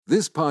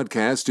This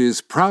podcast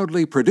is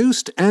proudly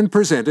produced and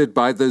presented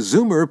by the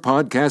Zoomer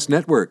Podcast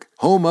Network,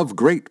 home of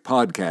great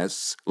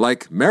podcasts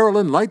like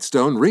Marilyn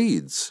Lightstone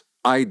Reads,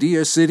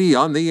 Idea City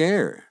on the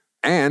Air,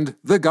 and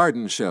The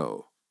Garden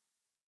Show.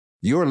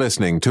 You're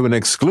listening to an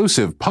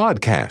exclusive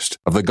podcast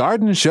of The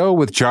Garden Show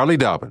with Charlie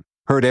Dobbin,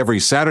 heard every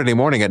Saturday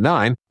morning at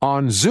 9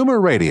 on Zoomer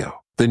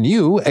Radio, the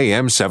new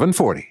AM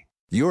 740.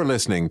 You're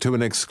listening to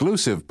an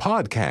exclusive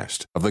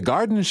podcast of The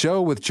Garden Show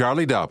with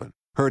Charlie Dobbin,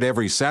 heard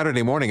every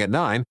Saturday morning at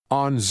 9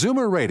 on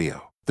Zoomer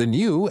Radio, the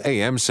new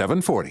AM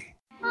 740.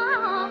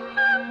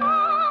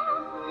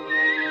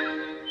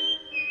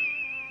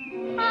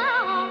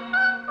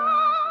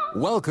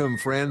 Welcome,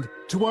 friend,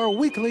 to our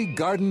weekly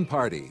garden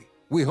party.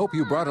 We hope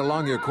you brought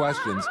along your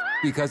questions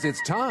because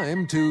it's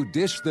time to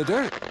dish the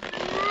dirt.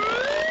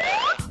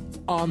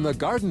 On The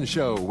Garden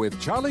Show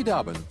with Charlie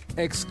Dobbin,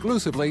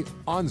 exclusively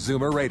on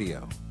Zoomer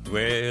Radio.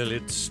 Well,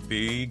 it's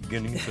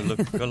beginning to look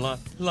a lot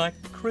like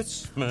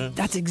Christmas.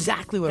 That's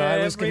exactly what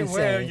I was going to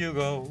say. Everywhere you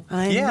go.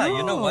 I know. know.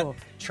 You know what?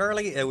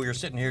 Charlie, we were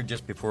sitting here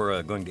just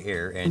before going to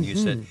air, and you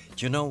said,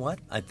 do you know what?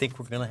 I think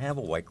we're going to have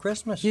a white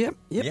Christmas. Yep.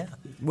 Yeah.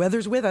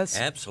 Weather's with us.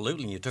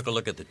 Absolutely. You took a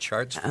look at the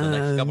charts for the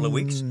next couple of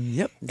weeks.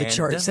 Yep, the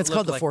charts. That's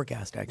called the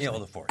forecast, actually. Yeah,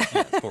 the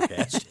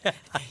forecast.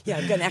 Yeah,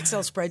 I've got an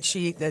Excel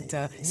spreadsheet that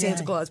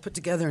Santa Claus put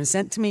together and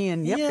sent to me,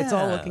 and it's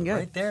all looking good.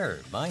 Right there.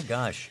 My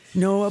gosh.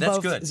 No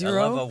above That's good.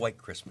 zero. I love a white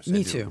Christmas.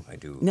 Me too. I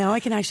do. Now I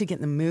can actually get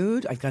in the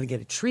mood. I've got to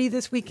get a tree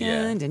this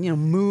weekend, and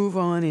move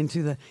on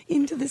into the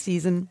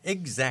season.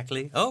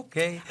 Exactly.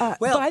 Okay.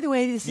 Well, by the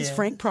way, this is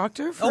Frank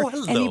Proctor for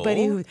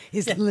anybody who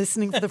is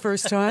listening for the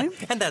first time.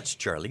 And that's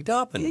Charlie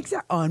Dobbin.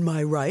 Exactly. On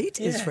my right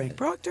is Frank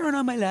Proctor, and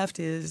on my left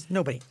is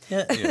nobody.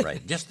 Yeah, you're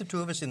right. Just the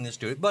two of us in this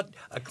studio, but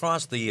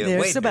across the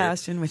there's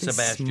Sebastian with his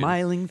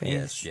smiling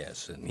face.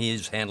 Yes, and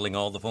he's handling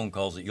all the phone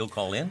calls that you'll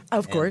call in.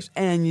 Of course,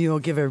 and you'll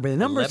give everybody the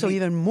number, so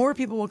even more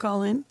people will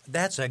call in.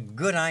 That's a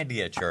good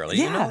idea, Charlie.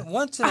 Yeah. You know,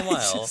 once in a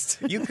while,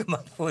 you come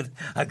up with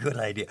a good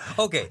idea.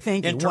 Okay,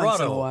 Thank you. In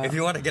Toronto, if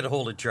you want to get a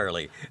hold of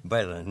Charlie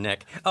by the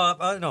neck,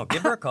 no,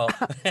 give her a call.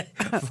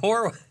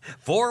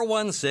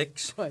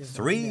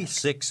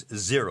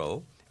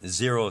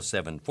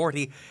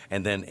 416-360-0740,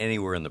 and then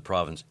anywhere in the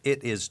province,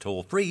 it is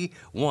toll free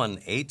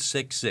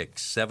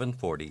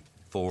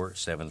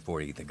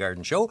 1-866-740-4740. The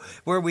Garden Show,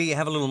 where we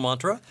have a little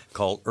mantra: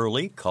 call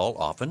early, call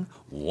often,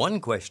 one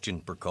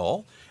question per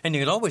call, and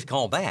you can always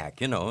call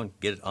back, and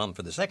get it on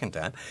for the second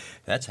time.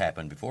 That's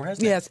happened before,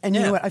 hasn't it? Yes, and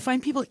you know what? I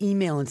find people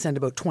email and send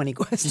about 20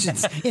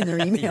 questions in their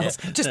emails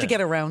just to get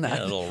around that.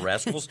 Yeah, little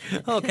rascals.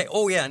 Okay.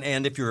 Oh, yeah,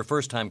 and if you're a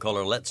first-time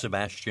caller, let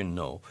Sebastian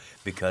know,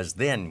 because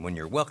then when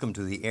you're welcome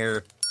to the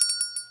air,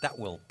 that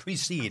will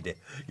precede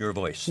your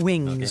voice.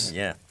 Wings. Okay?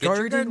 Yeah. Get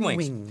Garden your garden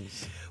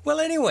wings. Well,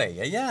 anyway,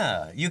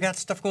 you got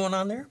stuff going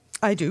on there?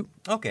 I do.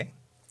 Okay.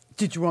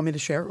 Did you want me to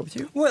share it with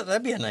you? Well,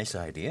 that'd be a nice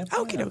idea.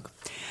 Okay, doke.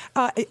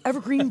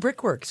 Evergreen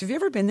Brickworks. Have you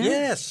ever been there?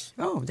 Yes.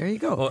 Oh, there you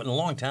go. Well, a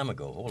long time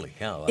ago. Holy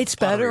cow. It's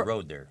Pottery better.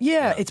 Road there.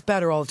 Yeah, it's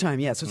better all the time.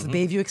 Yeah, so it's the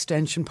Bayview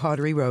Extension,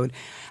 Pottery Road.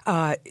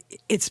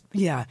 It's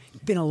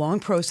been a long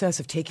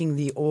process of taking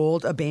the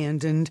old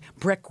abandoned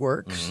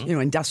brickworks,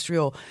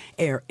 industrial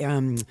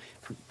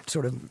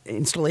sort of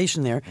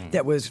installation there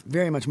that was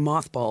very much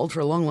mothballed for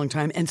a long, long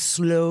time, and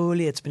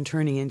slowly it's been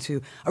turning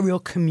into a real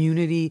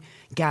community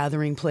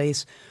gathering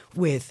place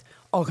with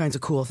all kinds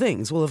of cool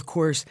things. Well, of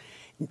course,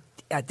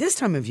 at this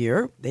time of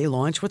year, they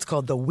launch what's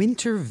called the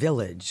Winter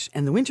Village.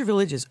 And the Winter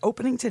Village is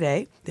opening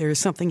today. There is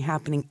something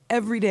happening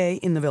every day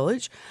in the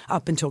village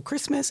up until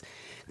Christmas.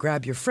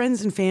 Grab your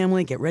friends and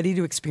family, get ready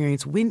to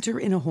experience winter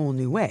in a whole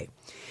new way.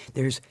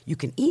 You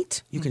can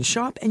eat, you can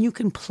shop, and you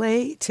can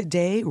play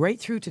today right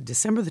through to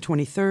December the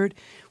 23rd.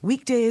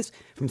 Weekdays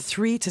from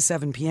 3 to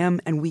 7 p.m.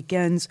 and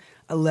weekends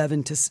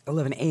 11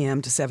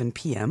 a.m. to 7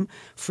 p.m.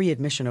 Free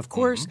admission, of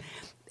course.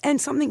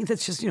 And something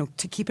that's just,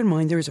 to keep in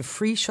mind, there is a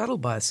free shuttle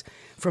bus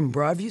from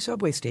Broadview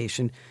Subway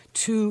Station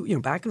to,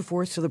 back and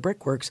forth to the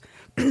Brickworks.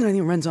 I think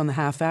it runs on the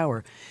half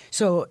hour.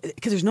 So,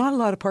 because there's not a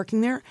lot of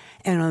parking there,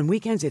 and on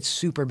weekends it's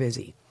super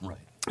busy. Right.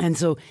 And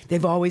so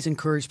they've always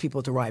encouraged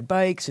people to ride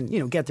bikes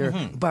and, get there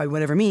by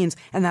whatever means.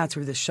 And that's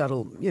where this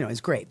shuttle, is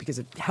great because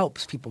it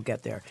helps people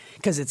get there.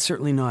 Because it's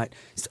certainly not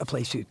a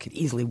place you could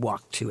easily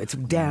walk to. It's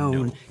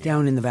down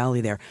in the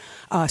valley there.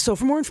 So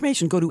for more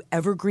information, go to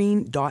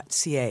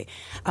evergreen.ca.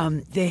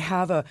 They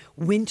have a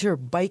winter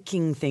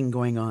biking thing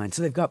going on.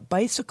 So they've got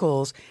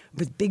bicycles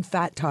with big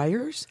fat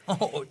tires.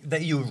 Oh,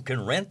 that you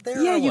can rent there?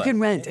 Yeah, you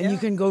can rent. And you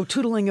can go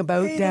tootling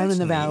about down in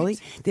the valley.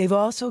 They've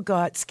also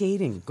got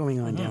skating going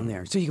on down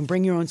there. So you can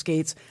bring your own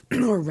skates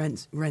or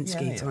rent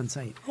skates on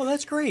site. Oh,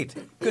 that's great.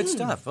 Good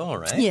stuff. All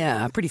right.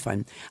 Yeah, pretty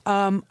fun.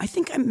 I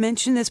think I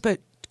mentioned this, but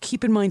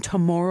keep in mind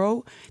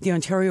tomorrow, the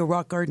Ontario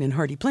Rock Garden and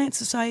Hardy Plant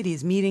Society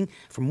is meeting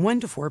from 1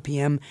 to 4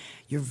 p.m.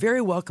 You're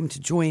very welcome to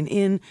join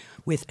in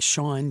with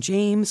Sean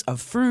James of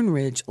Fern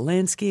Ridge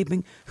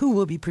Landscaping, who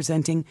will be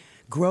presenting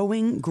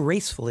Growing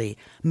Gracefully,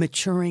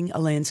 Maturing a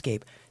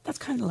Landscape. That's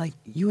kind of like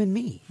you and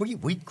me.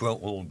 We grow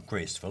old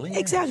gracefully.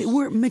 Exactly.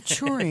 We're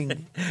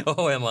maturing.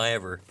 Oh, am I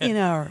ever. In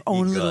our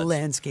own You little guys.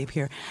 landscape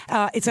here.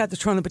 It's at the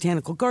Toronto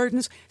Botanical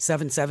Gardens,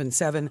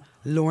 777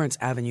 Lawrence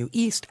Avenue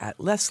East at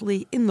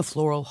Leslie in the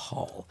Floral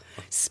Hall.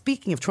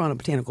 Speaking of Toronto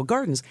Botanical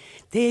Gardens,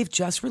 they've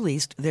just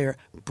released their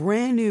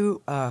brand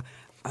new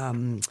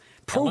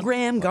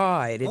program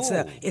guide.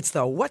 It's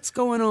the What's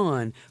Going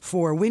On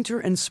for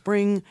winter and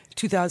spring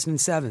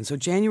 2007. So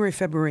January,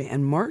 February,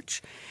 and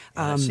March.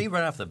 I see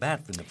right off the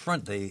bat from the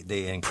front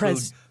they include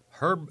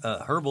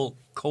herbal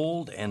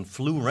cold and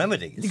flu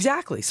remedies.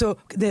 Exactly. So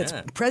there's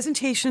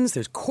presentations,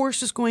 there's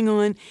courses going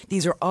on.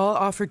 These are all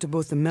offered to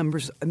both the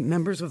members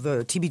of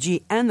the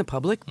TBG and the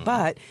public,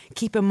 but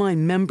keep in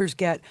mind members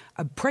get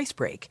a price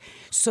break.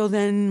 So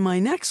then my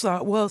next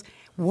thought was,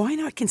 why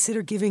not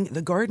consider giving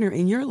the gardener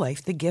in your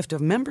life the gift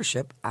of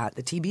membership at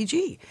the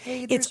TBG?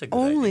 Hey, it's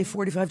only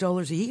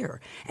 $45 a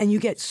year, and you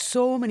get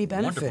so many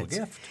benefits.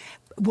 Wonderful gift.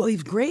 Well,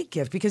 it's a great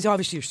gift because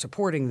obviously you're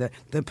supporting the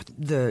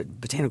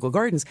botanical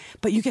gardens,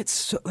 but you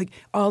get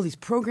all these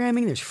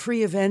programming. There's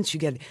free events. You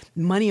get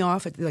money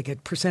off at a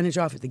percentage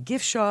off at the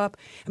gift shop.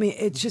 I mean,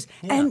 it's just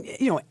and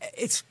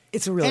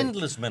it's a really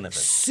endless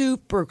benefits.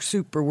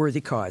 Super worthy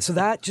cause. So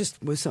that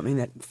just was something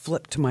that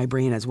flipped to my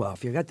brain as well.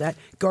 If you got that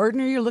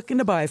gardener you're looking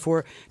to buy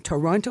for,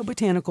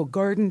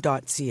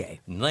 TorontoBotanicalGarden.ca.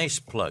 Nice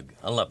plug.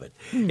 I love it.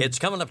 It's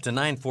coming up to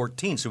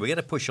 9:14, so we got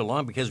to push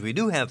along because we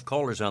do have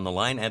callers on the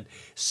line, and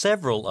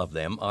several of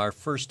them are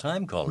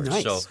first-time callers.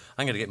 Nice. So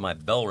I'm going to get my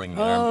bell ring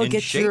arm in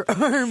get shape. your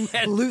arm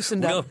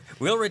loosened up.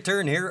 We'll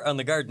return here on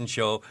The Garden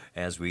Show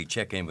as we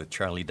check in with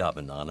Charlie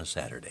Dobbin on a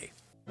Saturday.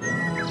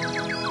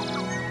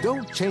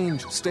 Don't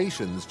change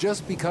stations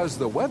just because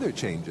the weather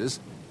changes.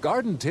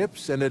 Garden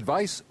tips and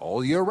advice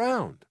all year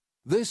round.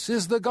 This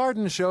is The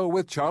Garden Show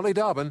with Charlie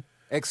Dobbin,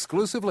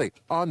 exclusively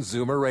on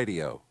Zoomer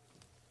Radio.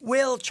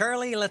 Well,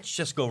 Charlie, let's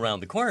just go around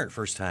the corner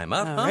first time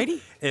up.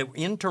 Alrighty.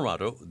 In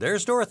Toronto,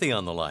 there's Dorothy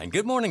on the line.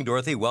 Good morning,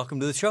 Dorothy. Welcome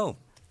to the show.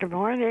 Good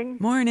morning.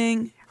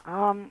 Morning.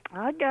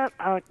 I got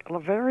a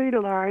very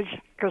large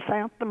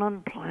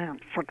chrysanthemum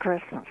plant for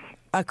Christmas.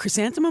 A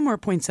chrysanthemum or a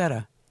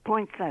poinsettia?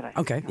 Poinsettia.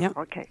 Okay, yeah.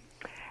 Okay.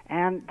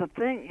 And the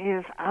thing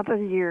is,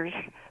 other years,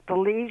 the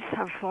leaves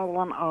have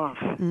fallen off.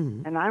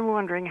 And I'm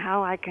wondering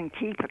how I can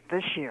keep it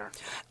this year.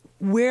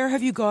 Where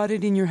have you got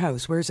it in your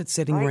house? Where is it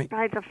sitting Right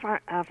by the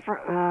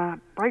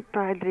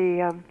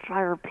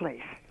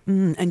fireplace.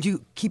 And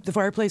you keep the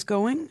fireplace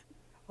going?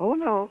 Oh,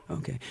 no.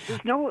 Okay.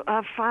 There's no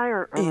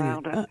fire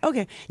around it.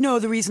 Okay. No,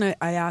 the reason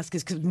I ask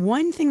is because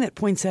one thing that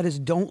poinsettias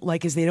don't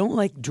like is they don't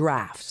like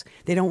drafts.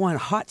 They don't want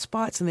hot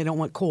spots and they don't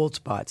want cold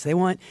spots. They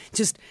want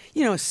just,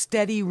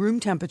 steady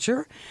room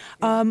temperature.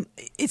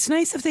 It's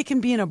nice if they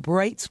can be in a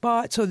bright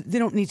spot, so they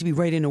don't need to be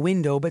right in a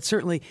window, but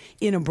certainly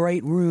in a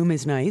bright room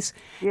is nice.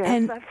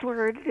 Yes, that's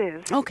where it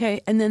is.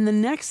 Okay, and then the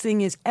next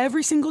thing is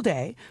every single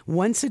day,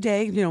 once a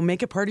day,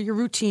 make it part of your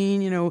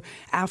routine,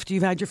 after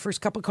you've had your first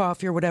cup of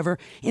coffee or whatever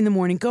in the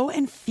morning, go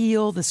and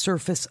feel the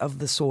surface of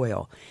the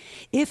soil.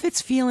 If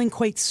it's feeling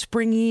quite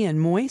springy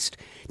and moist,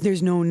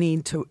 there's no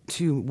need to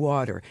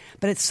water.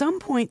 But at some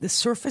point, the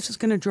surface is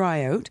going to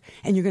dry out,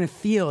 and you're going to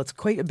feel it's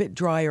quite a bit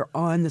drier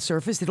on the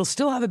surface. It'll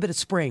still have a bit of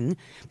spring,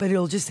 but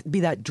it'll just be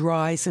that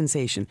dry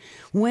sensation.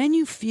 When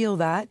you feel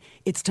that,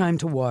 it's time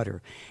to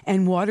water.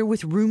 And water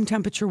with room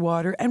temperature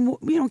water. And,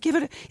 give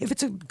it, if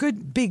it's a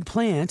good big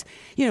plant,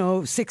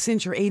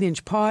 6-inch or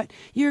 8-inch pot,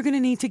 you're going to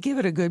need to give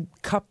it a good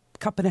cup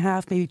and a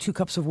half, maybe 2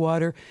 cups of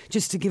water,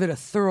 just to give it a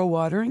thorough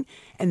watering,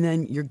 and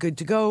then you're good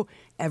to go.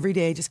 Every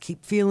day, just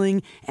keep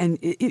feeling, and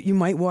you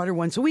might water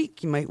once a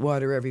week, you might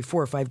water every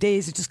 4 or 5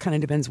 days. It just kind of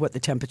depends what the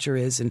temperature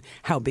is and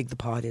how big the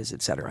pot is,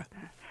 etc.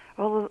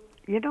 Well,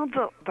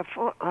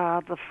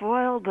 the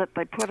foil that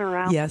they put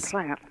around the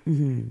plant,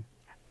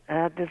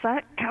 does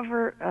that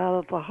cover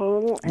the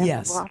hole in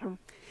the bottom?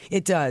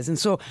 It does. And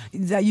so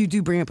that you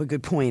do bring up a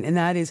good point. And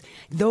that is,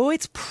 though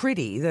it's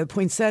pretty, the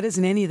poinsettias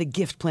and any of the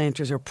gift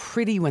planters are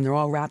pretty when they're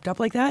all wrapped up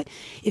like that,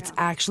 it's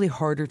actually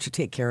harder to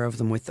take care of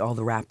them with all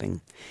the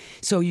wrapping.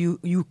 So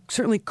you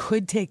certainly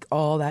could take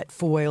all that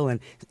foil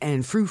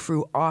and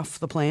frou-frou off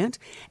the plant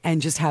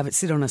and just have it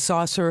sit on a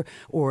saucer,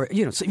 or,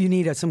 so you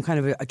need some kind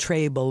of a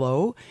tray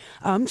below.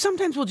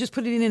 Sometimes we'll just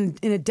put it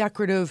in a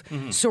decorative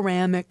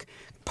ceramic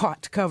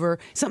pot cover,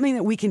 something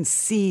that we can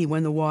see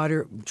when the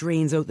water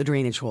drains out the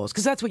drainage holes,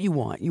 because that's what you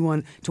want. You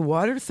want to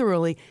water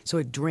thoroughly so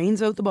it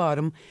drains out the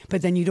bottom,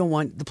 but then you don't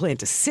want the plant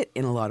to sit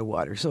in a lot of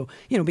water. So,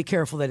 be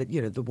careful that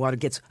the water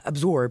gets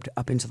absorbed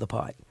up into the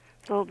pot.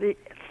 So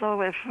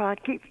if I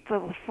keep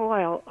the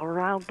foil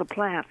around the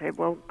plant, it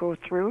won't go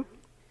through?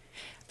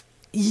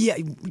 Yeah,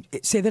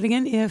 say that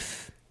again.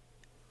 If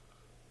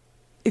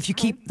you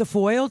keep the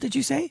foil, did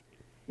you say?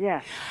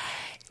 Yeah.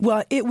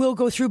 Well, it will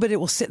go through, but it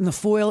will sit in the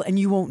foil, and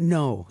you won't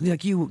know.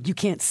 Like you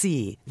can't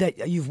see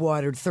that you've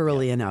watered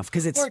thoroughly enough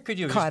because it's or could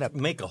you caught just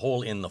up. make a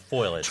hole in the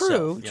foil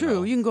itself?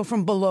 True. You can go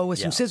from below with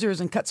some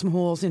scissors and cut some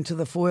holes into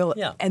the foil,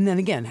 and then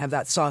again have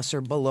that saucer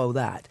below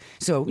that.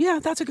 So yeah,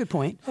 that's a good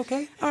point.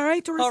 Okay. All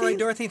right,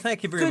 Dorothy.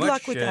 Thank you very much. Good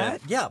luck with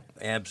that. Yeah,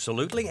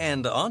 absolutely.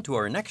 And on to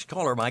our next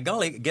caller. My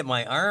golly, get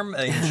my arm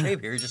in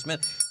shape here just a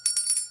minute.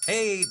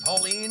 Hey,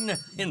 Pauline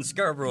in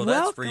Scarborough.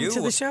 That's for you.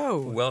 Welcome to the show.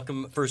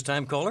 Welcome,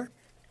 first-time caller.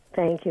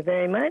 Thank you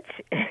very much.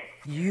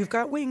 You've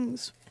got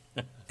wings.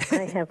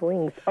 I have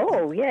wings.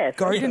 Oh, yes.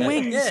 Garden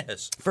wings.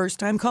 Yes.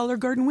 First-time caller,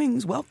 garden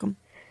wings. Welcome.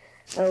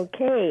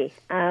 Okay.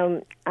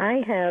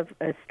 I have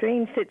a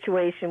strange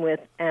situation with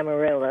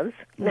amaryllis.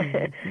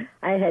 Mm-hmm.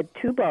 I had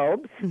 2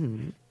 bulbs,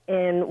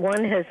 and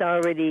one has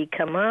already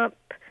come up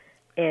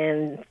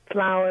and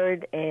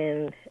flowered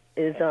and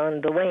is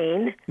on the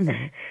wane,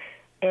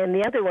 and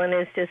the other one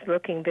is just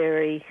looking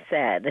very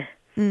sad.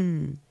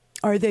 Mm.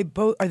 Are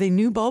they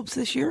new bulbs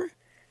this year?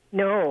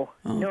 No.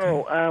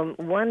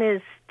 One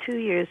is 2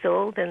 years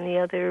old, and the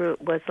other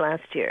was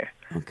last year.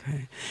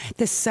 Okay.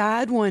 The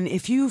sad one,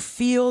 if you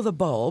feel the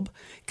bulb,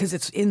 because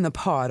it's in the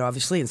pod,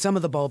 obviously, and some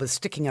of the bulb is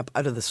sticking up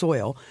out of the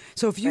soil.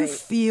 So if you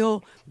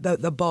feel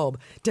the bulb,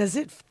 does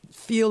it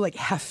feel like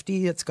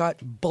hefty, it's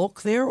got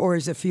bulk there, or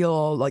does it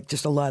feel like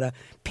just a lot of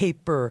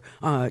paper,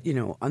 on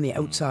the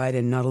outside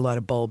and not a lot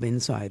of bulb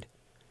inside?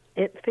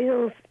 It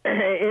feels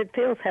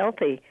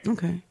healthy.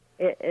 Okay.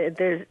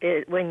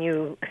 When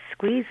you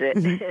squeeze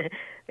it,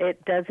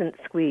 it doesn't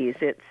squeeze.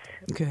 It's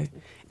okay.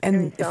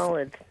 And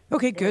solid.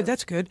 Okay, good. Yeah.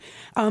 That's good.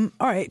 All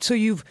right. So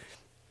you've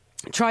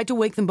tried to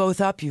wake them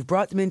both up. You've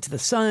brought them into the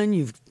sun.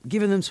 You've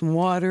given them some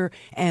water,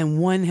 and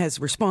one has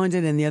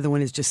responded, and the other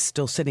one is just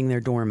still sitting there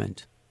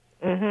dormant.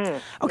 Mm-hmm.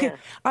 Okay, yeah.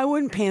 I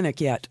wouldn't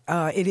panic yet.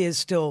 It is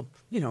still,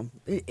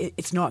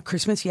 it's not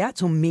Christmas yet,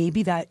 so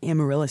maybe that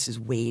amaryllis is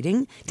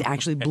waiting to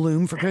actually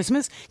bloom for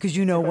Christmas, because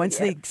once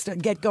they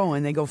get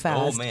going, they go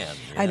fast. Oh, man.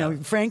 Yeah. I know.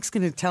 Frank's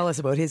going to tell us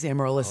about his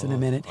amaryllis in a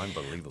minute.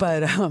 Unbelievable.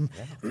 But,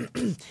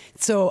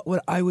 so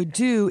what I would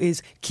do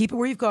is keep it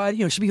where you've got,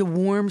 it should be a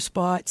warm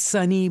spot,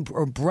 sunny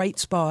or bright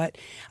spot.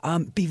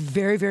 Be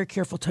very, very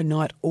careful to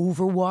not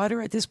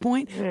overwater at this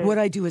point. What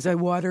I do is I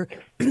water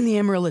the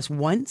amaryllis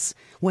once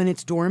when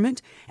it's dormant,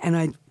 and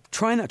I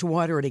try not to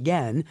water it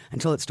again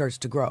until it starts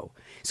to grow.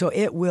 So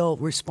it will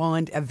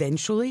respond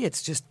eventually.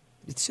 It's just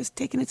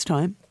taking its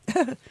time.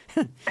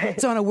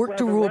 It's on a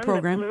work-to-rule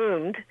program. That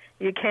bloomed,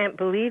 you can't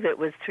believe it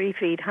was 3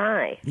 feet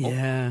high.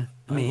 Yeah,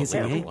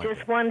 amazing.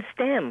 Just one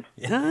stem.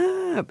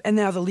 Yeah. And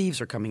now the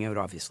leaves are coming out,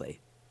 obviously.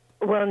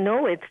 Well,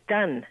 no, it's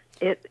done.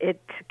 It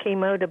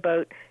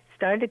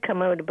started to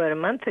come out about a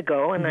month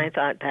ago, and I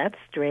thought, that's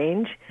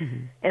strange.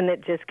 And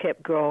it just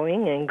kept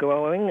growing and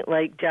growing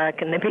like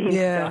Jack and the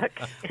Beanstalk.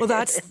 Yeah. Well,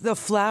 that's the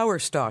flower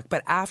stalk.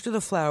 But after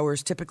the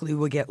flowers, typically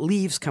we'll get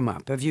leaves come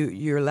up.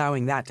 You're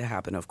allowing that to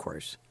happen, of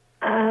course.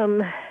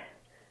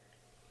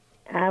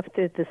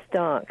 After the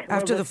stalk.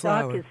 After the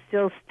flower. The stalk is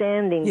still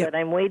standing, but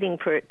I'm waiting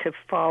for it to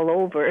fall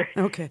over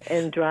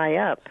and dry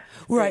up.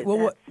 Right.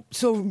 Well,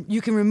 so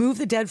you can remove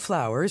the dead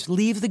flowers,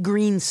 leave the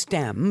green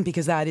stem,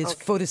 because that is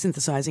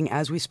photosynthesizing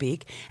as we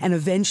speak, and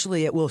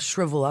eventually it will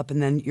shrivel up, and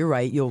then you're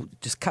right, you'll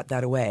just cut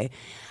that away.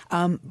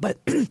 But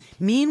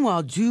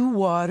meanwhile, do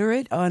water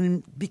it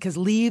because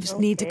leaves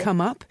need to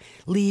come up.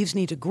 Leaves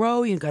need to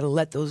grow. You've got to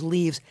let those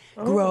leaves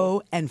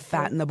grow and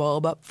fatten the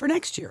bulb up for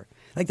next year.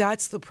 Like,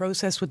 that's the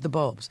process with the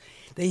bulbs.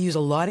 They use a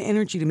lot of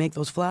energy to make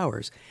those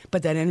flowers,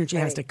 but that energy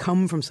has to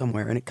come from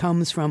somewhere, and it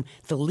comes from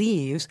the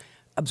leaves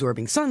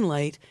absorbing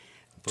sunlight,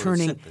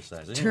 turning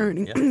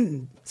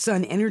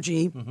sun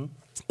energy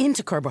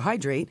into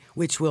carbohydrate,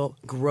 which will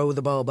grow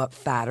the bulb up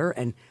fatter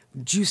and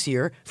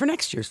juicier for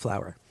next year's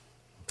flower.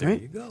 There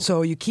you go.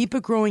 So you keep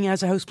it growing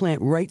as a houseplant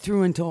right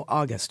through until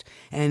August.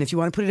 And if you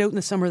want to put it out in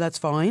the summer, that's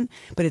fine,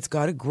 but it's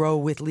got to grow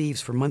with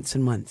leaves for months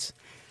and months.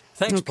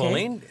 Thanks,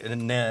 Pauline.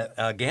 And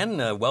again,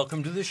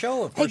 welcome to the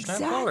show.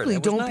 First-time caller. Exactly.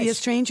 Don't be a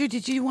stranger.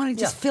 Did you want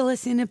to just fill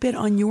us in a bit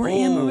on your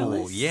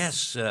amaryllis? Oh,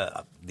 yes.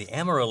 The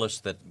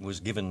amaryllis that was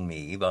given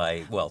me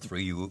through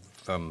you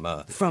from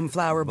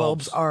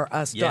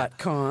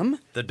flowerbulbsrus.com.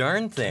 The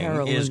darn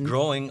thing is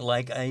growing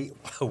like a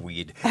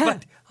weed.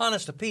 But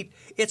honest to Pete,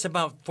 it's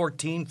about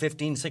 14,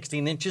 15,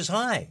 16 inches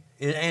high.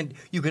 And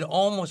you can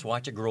almost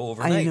watch it grow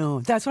overnight. I know.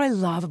 That's what I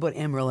love about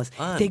amaryllis.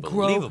 They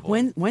grow,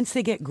 once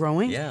they get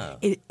growing,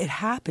 it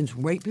happens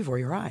right before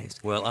your eyes.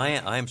 Well, I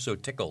am so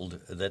tickled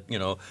that,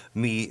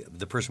 me,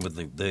 the person with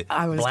the black thumb.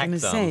 I was going to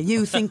say,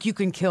 you think you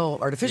can kill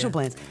artificial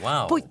plants.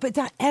 Wow. But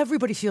that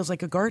everybody feels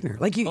like a gardener.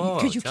 Like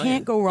because you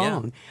can't go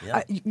wrong.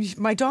 Yeah.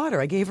 My daughter,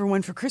 I gave her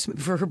one for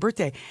Christmas, for her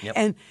birthday. Yep.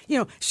 And,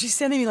 she's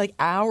sending me like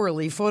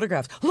hourly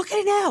photographs. Look at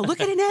it now.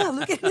 Look at it now.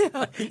 Look at it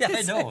now. Yeah,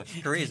 I know.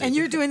 It's crazy. And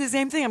you're doing the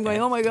same thing. I'm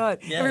going, oh my God.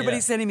 God.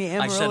 Everybody's sending me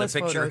amaryllis I sent a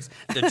picture photos.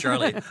 to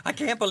Charlie. I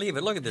can't believe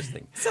it. Look at this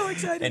thing. So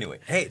excited. Anyway,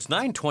 hey, it's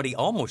 9:20,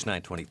 almost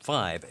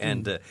 9:25,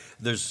 and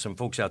there's some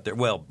folks out there.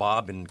 Well,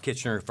 Bob in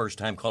Kitchener,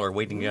 first-time caller,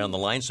 waiting down the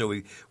line, so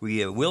we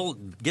will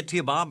get to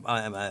you, Bob.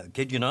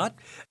 Kid you not.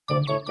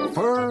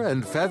 Fur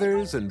and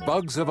feathers and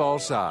bugs of all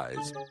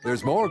size.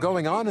 There's more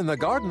going on in the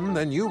garden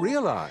than you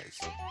realize.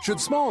 Should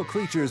small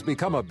creatures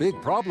become a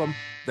big problem,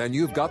 then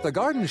you've got The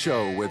Garden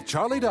Show with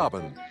Charlie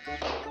Dobbin.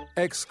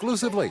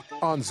 Exclusively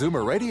on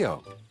Zoomer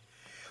Radio.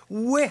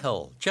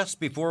 Well,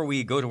 just before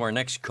we go to our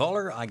next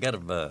caller, I got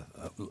to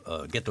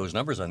get those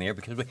numbers on the air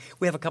because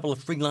we have a couple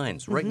of free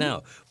lines right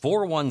now.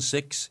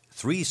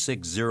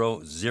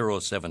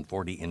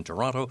 416-360-0740 in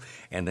Toronto,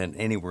 and then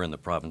anywhere in the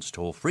province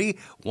toll free,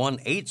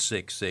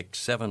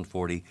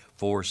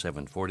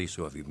 1-866-740-4740.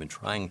 So if you've been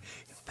trying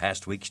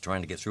past weeks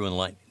trying to get through in the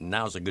line,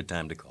 now's a good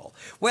time to call.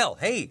 Well,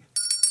 hey,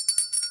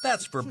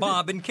 that's for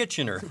Bob in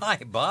Kitchener.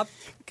 Hi, Bob.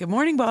 Good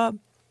morning, Bob.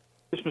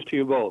 Christmas to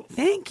you both.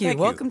 Thank you.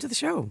 Welcome to the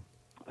show.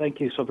 Thank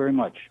you so very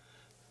much.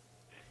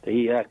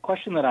 The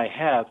question that I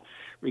have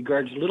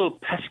regards little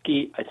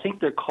pesky, I think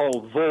they're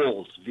called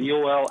voles,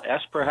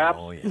 V-O-L-S perhaps?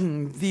 Oh, yeah.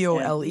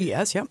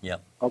 V-O-L-E-S, yep.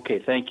 Yep.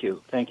 Okay, thank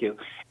you.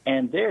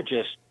 And they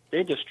destroyed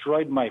they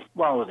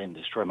didn't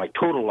destroy my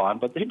total lawn,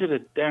 but they did a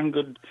damn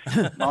good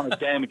amount of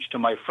damage to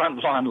my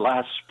front lawn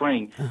last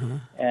spring.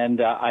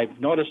 And I've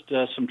noticed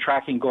some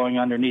tracking going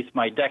underneath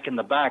my deck in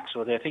the back,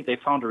 so I think they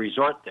found a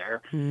resort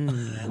there.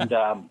 And,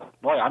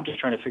 boy, I'm just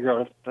trying to figure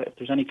out if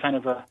there's any kind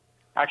of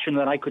action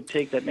that I could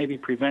take that maybe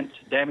prevents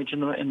damage in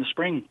the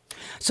spring.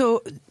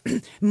 So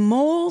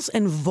moles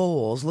and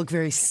voles look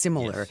very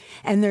similar,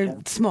 and they're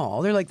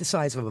small. They're like the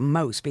size of a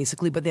mouse,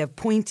 basically, but they have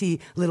pointy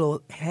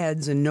little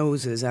heads and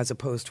noses as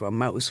opposed to a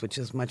mouse, which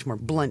is much more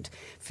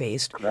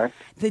blunt-faced. Correct.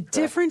 The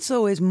difference,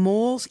 though, is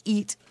moles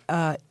eat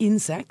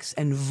insects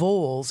and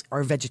voles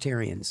are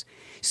vegetarians.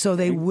 So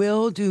they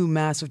will do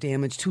massive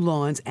damage to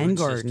lawns and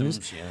gardens,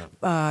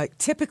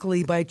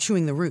 typically by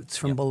chewing the roots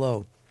from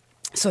below.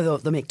 So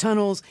they'll make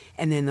tunnels,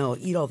 and then they'll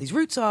eat all these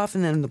roots off,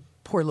 and then the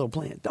poor little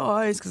plant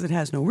dies because it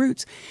has no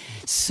roots.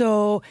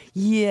 So,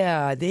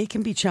 yeah, they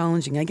can be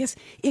challenging. I guess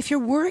if you're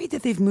worried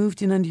that they've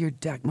moved in under your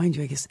deck, mind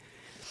you, I guess,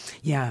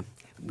 you're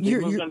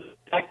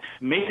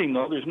amazing,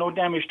 though. There's no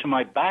damage to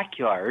my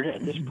backyard.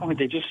 At this point,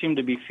 they just seem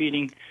to be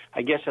feeding,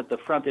 I guess, at the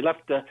front. They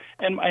left,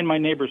 and my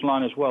neighbor's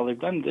lawn as well. They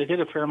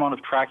did a fair amount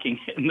of tracking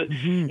in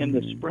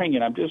the spring,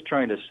 and I'm just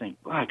trying to think,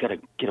 I got to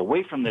get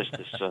away from this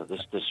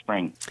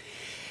spring.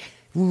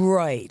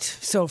 Right.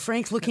 So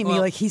Frank's looking at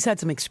me like he's had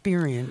some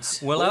experience.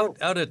 Well,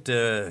 out at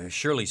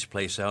Shirley's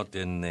place out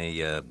in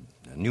the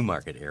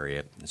Newmarket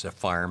area, it's a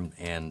farm,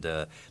 and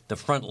the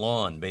front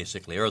lawn,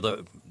 basically, or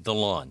the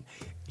lawn,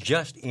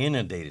 just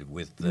inundated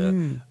with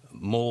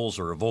moles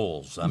or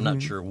voles. I'm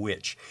not sure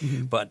which.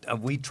 But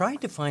we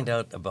tried to find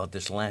out about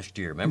this last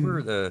year.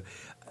 Remember,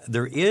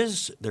 there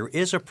is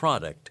a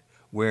product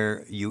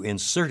where you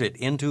insert it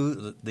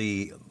into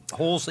the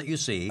holes that you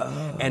see,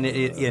 and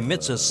it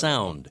emits a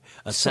sound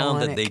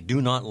sound that they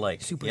do not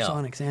like.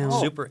 Supersonic sound.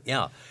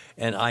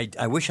 And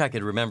I wish I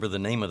could remember the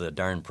name of the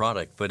darn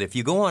product, but if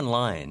you go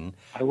online,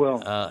 I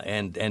will,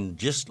 and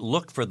just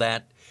look for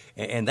that,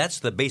 and that's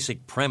the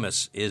basic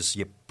premise, is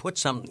you put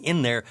something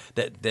in there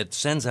that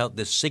sends out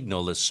this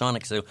signal, this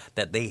sonic signal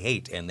that they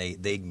hate, and they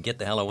can get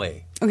the hell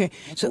away. Okay,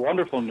 so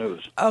wonderful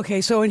news. Okay,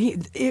 so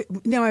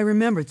now I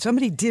remembered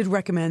somebody did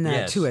recommend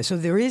that to us. So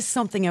there is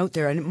something out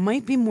there, and it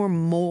might be more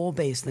mole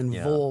based than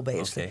vole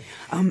based. Okay,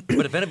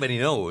 but if anybody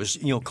knows,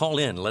 call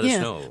in, let us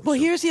know. Well,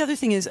 here's the other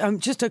thing: is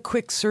just a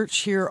quick search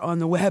here on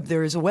the web.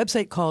 There is a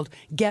website called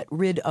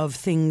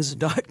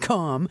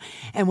GetRidOfThings.com,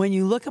 and when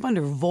you look up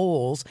under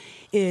voles,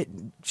 it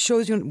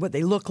shows you what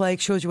they look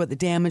like, shows you what the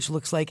damage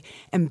looks like,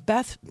 and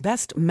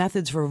best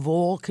methods for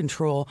vole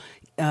control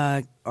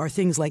are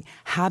things like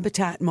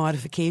habitat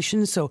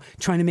modifications, so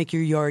trying to make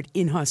your yard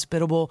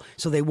inhospitable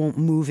so they won't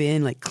move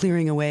in, like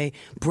clearing away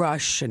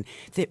brush and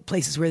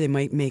places where they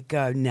might make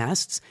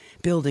nests,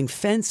 building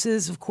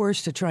fences, of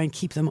course, to try and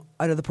keep them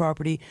out of the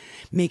property.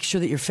 Make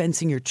sure that you're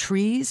fencing your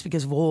trees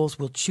because voles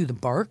will chew the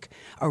bark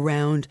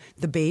around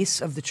the base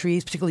of the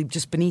trees, particularly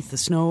just beneath the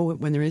snow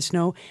when there is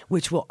snow,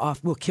 which will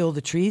kill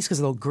the trees because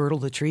they'll girdle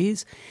the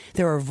trees.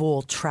 There are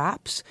vole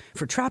traps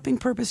for trapping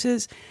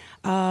purposes.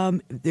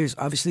 There's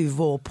obviously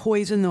vole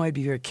poison, though I'd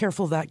be very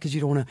careful of that because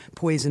you don't want to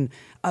poison,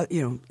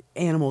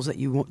 animals that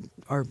you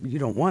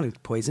don't want to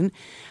poison.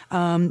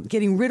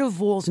 Getting rid of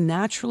voles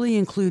naturally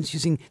includes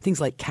using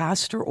things like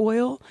castor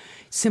oil.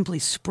 Simply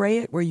spray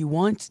it where you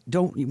want,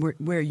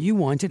 where you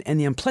want it, and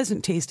the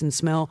unpleasant taste and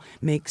smell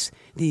makes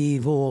the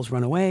voles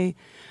run away.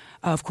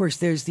 Of course,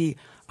 there's the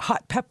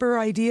hot pepper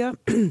idea.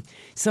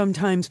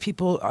 Sometimes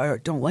people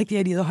don't like the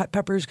idea of the hot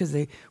peppers because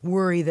they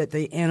worry that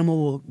the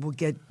animal will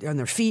get on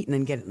their feet and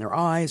then get it in their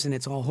eyes and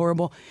it's all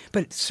horrible.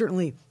 But it's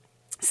certainly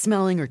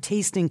smelling or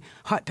tasting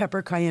hot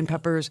pepper, cayenne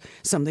peppers,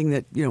 something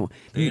that, they don't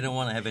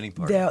want to have any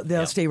part of.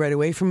 They'll stay right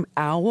away from.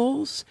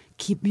 Owls.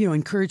 Keep,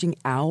 encouraging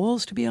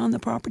owls to be on the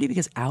property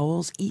because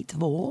owls eat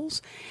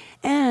voles.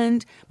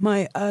 And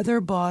my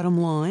other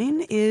bottom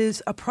line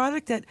is a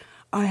product that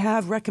I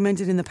have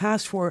recommended in the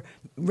past for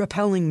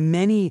repelling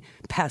many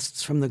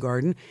pests from the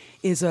garden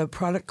is a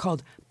product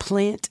called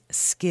Plant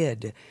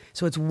Skid.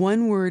 So it's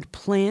one word,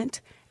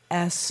 Plant,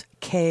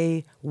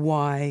 SKYDD,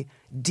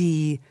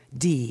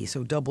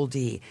 so double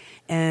D.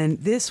 And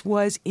this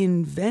was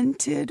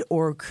invented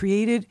or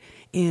created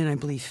in, I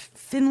believe,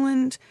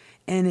 Finland,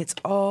 and it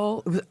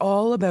was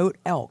all about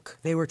elk.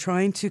 They were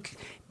trying to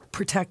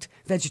protect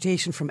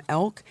vegetation from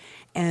elk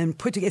and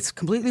it's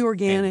completely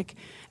organic,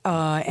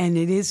 and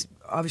it is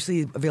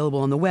obviously available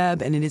on the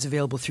web, and it is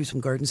available through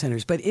some garden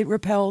centers. But it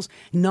repels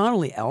not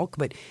only elk,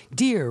 but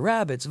deer,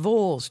 rabbits,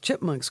 voles,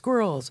 chipmunks,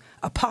 squirrels,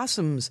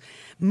 opossums,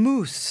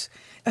 moose.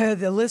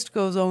 The list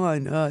goes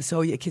on.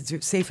 So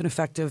it's safe and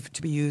effective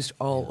to be used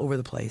all over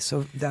the place.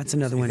 So that's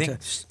another one to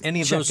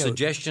any of those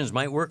suggestions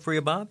might work for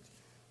you, Bob?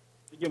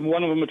 Give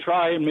one of them a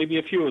try and maybe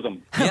a few of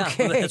them. Yeah,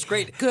 okay. That's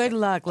great. Good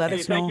luck. Let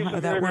us know how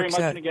that works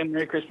out. And again,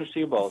 Merry Christmas to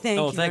you both.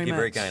 Thank you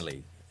very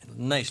kindly.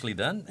 Nicely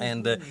done.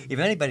 And if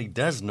anybody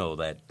does know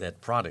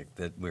that product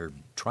that we're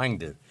trying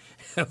to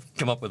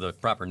come up with a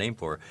proper name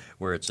for,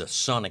 where it's a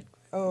sonic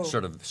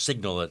sort of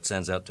signal that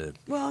sends out to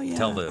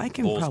tell the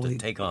voles to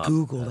take off.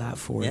 Google that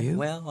for you.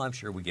 Well, I'm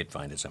sure we could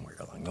find it somewhere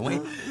along the way.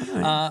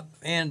 Right.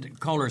 And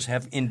callers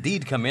have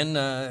indeed come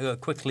in.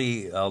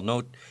 Quickly, I'll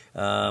note,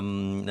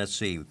 let's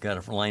see, we've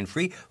got a line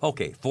free.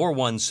 Okay,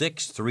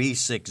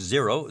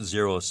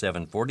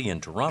 416-360-0740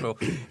 in Toronto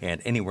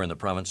and anywhere in the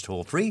province,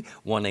 toll free,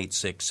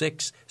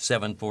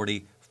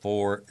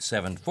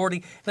 1-866-740-4740.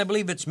 And I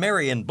believe it's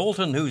Mary in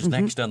Bolton who's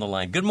next on the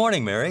line. Good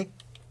morning, Mary.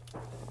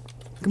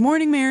 Good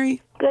morning,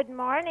 Mary. Good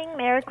morning.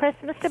 Merry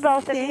Christmas to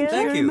both of you. Thank you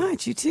very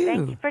much. You too.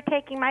 Thank you for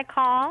taking my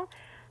call.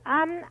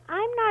 I'm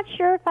not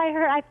sure if I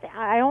heard.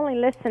 I only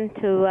listened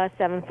to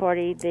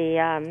 740,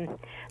 the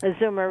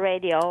Zoomer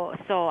radio,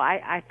 so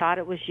I thought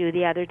it was you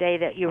the other day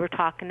that you were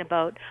talking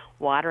about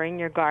watering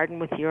your garden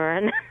with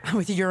urine.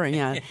 With urine,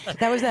 yeah.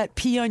 That was that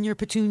pee on your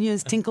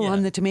petunias, tinkle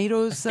on the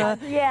tomatoes. Yeah.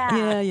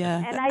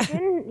 Yeah. And I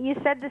didn't. You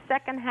said the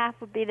second half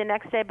would be the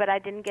next day, but I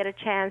didn't get a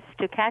chance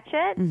to catch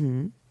it.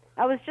 Mm-hmm.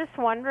 I was just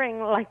wondering,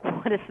 what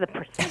is the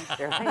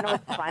procedure? I know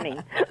it's funny.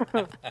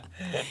 All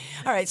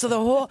right,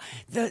 so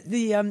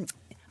the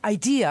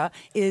idea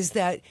is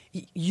that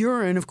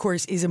urine, of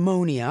course, is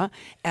ammonia,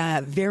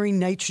 very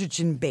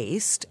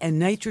nitrogen-based, and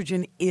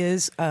nitrogen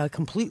is a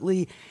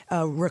completely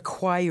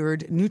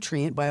required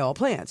nutrient by all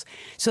plants.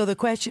 So the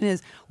question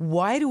is,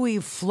 why do we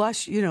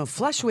flush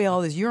away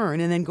all this urine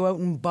and then go out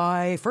and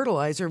buy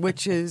fertilizer,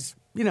 which is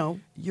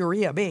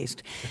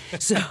urea-based.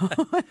 So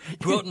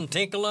go out and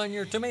tinkle on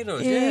your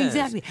tomatoes. Yeah,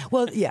 exactly.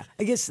 Well, yeah,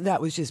 I guess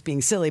that was just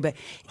being silly. But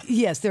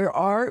yes, there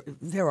are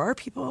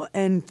people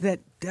and that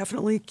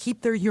definitely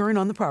keep their urine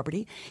on the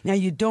property. Now,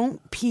 you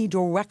don't pee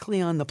directly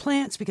on the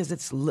plants because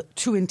it's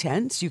too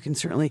intense. You can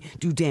certainly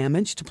do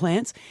damage to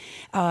plants.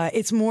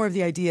 It's more of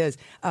the idea is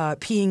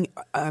peeing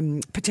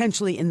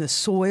potentially in the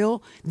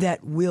soil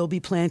that will be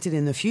planted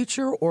in the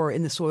future or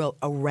in the soil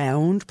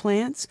around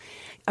plants.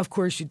 Of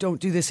course, you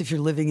don't do this if you're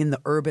living in the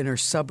urban or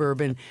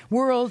suburban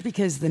world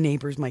because the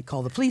neighbors might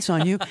call the police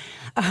on you.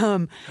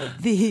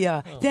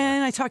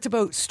 Then I talked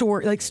about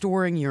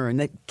storing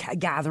urine,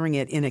 gathering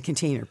it in a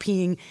container,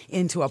 peeing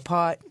into a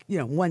pot,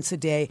 once a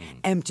day,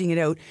 emptying it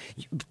out,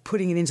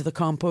 putting it into the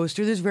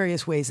composter. There's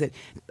various ways that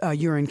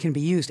urine can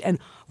be used. And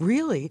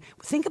really,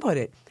 think about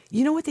it.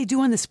 You know what they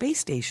do on the space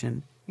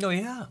station? Oh,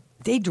 yeah.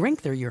 They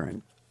drink their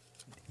urine.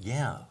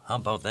 Yeah, how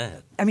about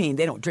that? I mean,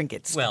 they don't drink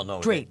it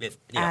straight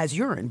as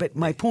urine, but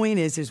my point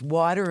is there's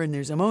water and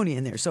there's ammonia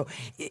in there. So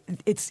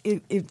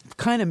it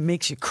kind of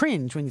makes you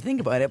cringe when you think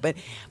about it. But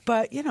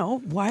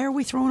why are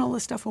we throwing all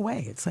this stuff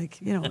away? It's like,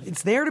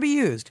 it's there to be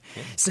used.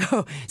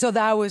 So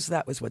that was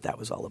what that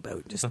was all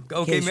about, just in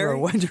case you were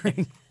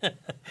wondering.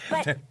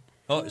 But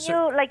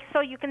so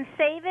you can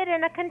save it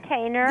in a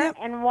container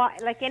and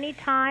any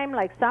time,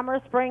 like summer,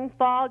 spring,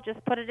 fall,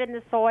 just put it in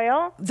the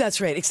soil. That's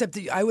right. Except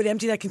I would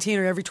empty that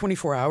container every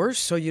 24 hours,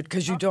 so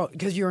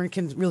because urine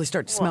can really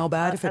start to smell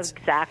bad if it's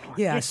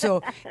exactly. Yeah.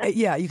 So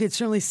you could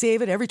certainly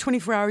save it every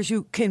 24 hours.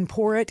 You can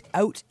pour it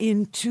out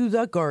into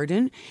the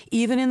garden,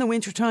 even in the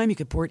wintertime. You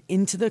could pour it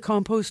into the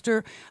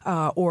composter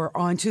or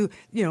onto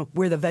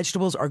where the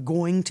vegetables are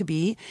going to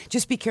be.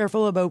 Just be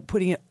careful about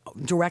putting it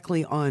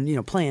directly on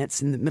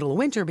plants in the middle of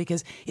winter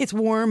because it's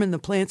warm and the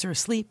plants are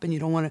asleep and you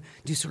don't want to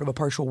do sort of a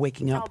partial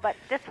waking up. No, but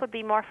this would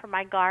be more for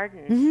my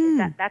garden.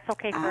 Mm-hmm. That's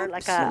okay for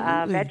like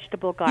a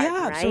vegetable garden,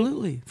 right? Yeah,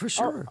 absolutely, for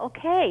sure. Oh,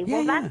 okay,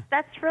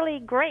 that's really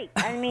great.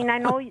 I mean, I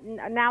know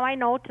now I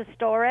know to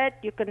store it.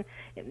 You can,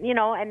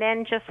 and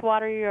then just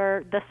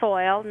water the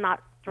soil,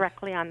 not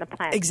directly on the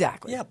plant.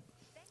 Exactly. Yep.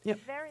 Thank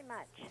you very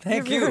much.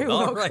 Thank you. Very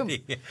All welcome.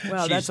 righty.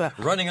 Well, She's that's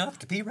running off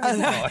to pee right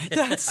now.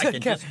 That's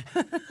okay.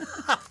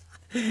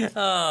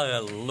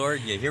 Oh,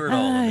 Lord, you hear it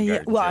all in the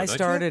garden. Well, I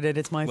started it.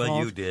 It's my fault.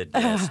 Well, you did,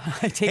 yes.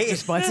 I take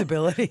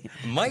responsibility.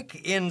 Mike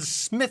in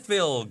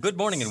Smithville, good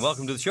morning and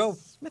welcome to the show.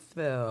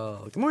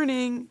 Smithville, good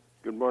morning.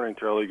 Good morning,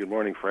 Charlie. Good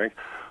morning, Frank.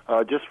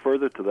 Just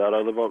further to that,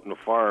 I live out in a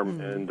farm,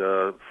 and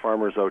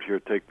farmers out here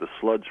take the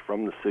sludge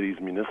from the city's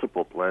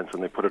municipal plants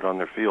and they put it on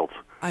their fields.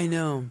 I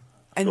know.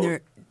 And so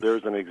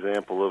there's an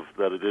example of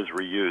that it is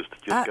reused.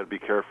 Just got to be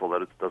careful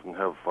that it doesn't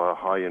have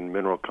high in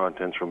mineral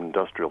contents from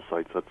industrial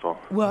sites, that's all.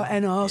 Well,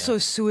 and also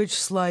sewage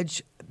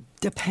sludge,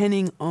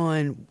 depending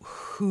on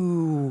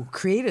who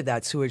created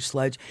that sewage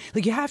sludge.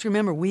 Like, you have to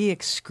remember, we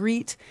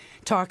excrete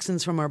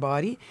toxins from our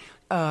body.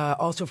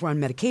 Also, if we're on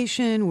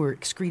medication, we're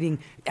excreting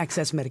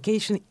excess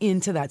medication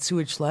into that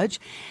sewage sludge.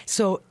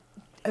 So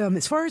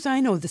as far as I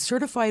know, the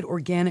certified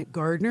organic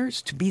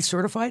gardeners, to be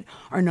certified,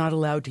 are not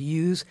allowed to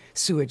use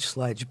sewage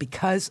sludge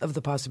because of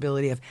the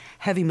possibility of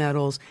heavy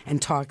metals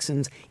and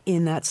toxins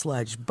in that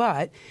sludge.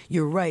 But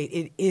you're right,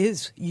 it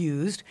is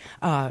used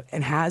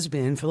and has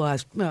been for the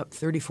last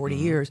 30, 40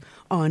 years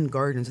on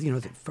gardens,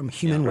 from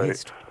human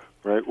waste.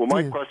 Right. Well,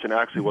 my question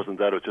actually wasn't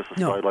that. It was just a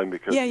sideline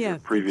because of your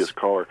previous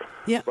caller.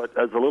 Yeah. But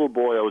as a little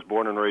boy, I was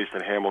born and raised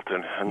in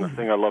Hamilton, and the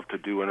thing I loved to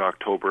do in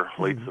October,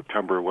 late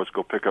September, was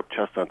go pick up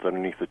chestnuts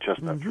underneath the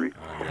chestnut tree.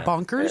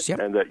 Bonkers,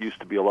 and that used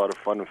to be a lot of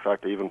fun. In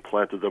fact, I even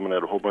planted them and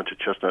had a whole bunch of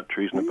chestnut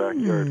trees in the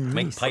backyard.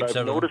 Make pipes but I've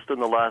out noticed in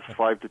the last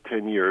 5 to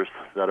 10 years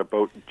that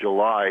about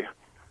July,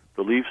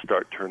 the leaves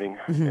start turning,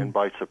 and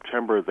by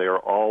September, they are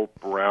all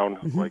brown,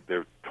 like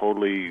they're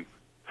totally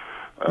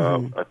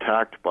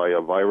attacked by a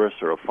virus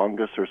or a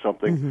fungus or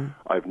something.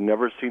 I've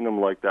never seen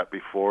them like that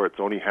before. It's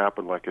only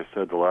happened, like I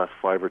said, the last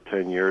 5 or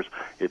 10 years.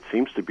 It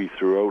seems to be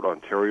throughout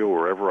Ontario,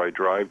 wherever I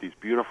drive, these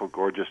beautiful,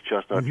 gorgeous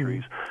chestnut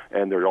trees,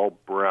 and they're all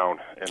brown,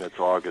 and it's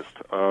August.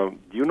 Do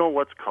you know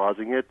what's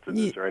causing it? And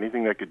is there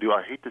anything that could do?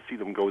 I hate to see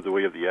them go the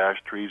way of the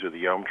ash trees or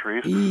the elm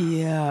trees,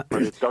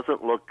 but it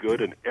doesn't look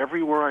good, and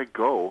everywhere I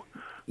go,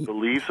 the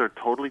leaves are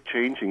totally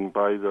changing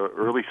by the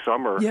early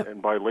summer,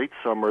 and by late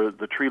summer,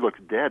 the tree looks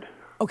dead.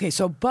 Okay,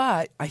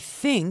 but I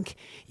think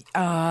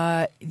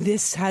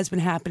this has been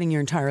happening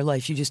your entire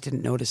life. You just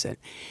didn't notice it.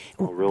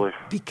 Oh, really?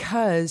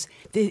 Because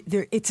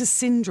it's a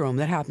syndrome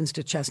that happens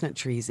to chestnut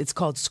trees. It's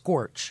called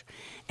scorch.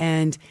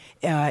 And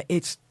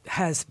it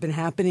has been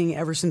happening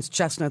ever since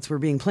chestnuts were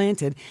being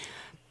planted.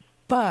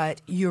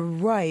 But you're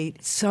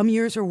right, some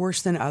years are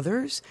worse than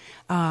others.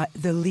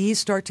 The leaves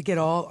start to get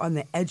all on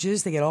the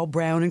edges, they get all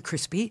brown and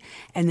crispy,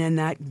 and then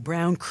that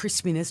brown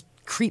crispiness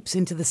creeps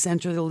into the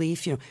center of the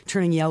leaf,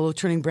 turning yellow,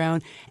 turning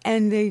brown,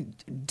 and they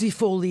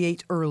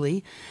defoliate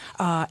early.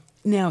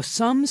 Now,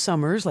 some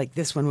summers, like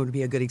this one would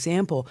be a good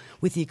example,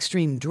 with the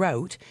extreme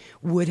drought,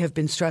 would have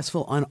been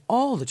stressful on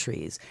all the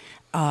trees.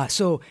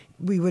 So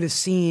we would have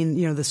seen,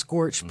 the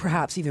scorch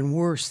perhaps even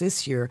worse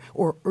this year,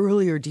 or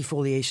earlier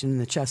defoliation in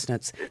the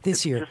chestnuts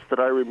this year. Just that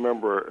I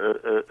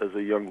remember as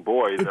a young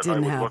boy that I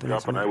would look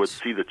up and I would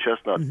see the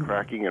chestnut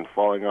cracking and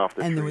falling off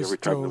the tree every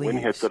time the wind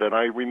hits it, and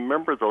I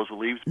remember those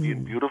leaves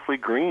being beautifully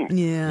green.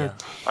 Yeah.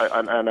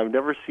 And I've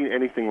never seen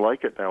anything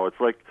like it now. It's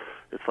like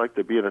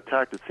they're being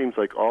attacked. It seems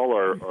like all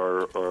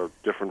our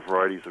different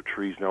varieties of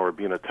trees now are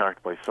being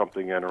attacked by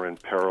something and are in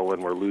peril,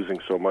 and we're losing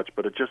so much.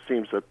 But it just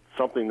seems that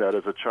something that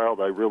as a child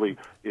I really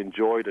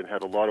enjoyed and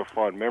had a lot of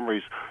fond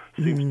memories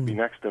seems to be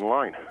next in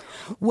line.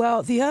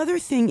 Well, the other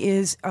thing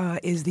is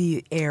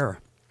the air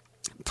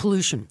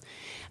pollution.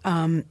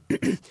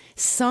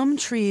 Some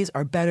trees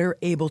are better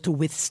able to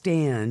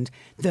withstand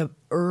the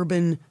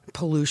urban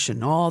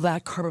pollution, all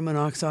that carbon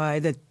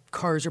monoxide that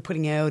cars are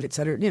putting out, et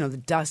cetera, the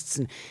dusts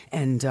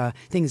and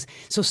things.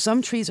 So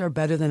some trees are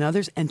better than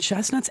others, and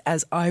chestnuts,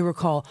 as I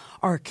recall,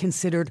 are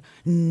considered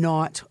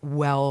not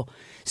well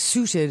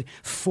suited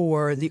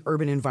for the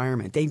urban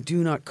environment. They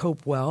do not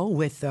cope well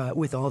with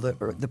all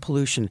the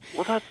pollution.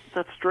 Well,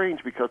 that's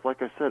strange because,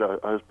 like I said, I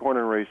was born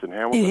and raised in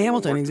Hamilton. In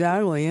Hamilton,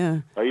 exactly,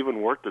 yeah. I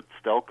even worked at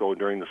Stelco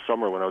during the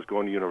summer when I was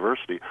going to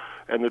university,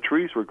 and the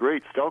trees were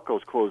great.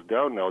 Stelco's closed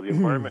down now. The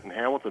environment in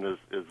Hamilton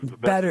is the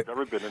best it's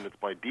ever been, and it's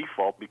by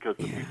default because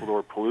the people who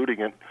are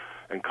polluting it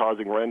and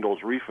causing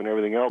Randall's Reef and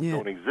everything else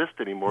don't exist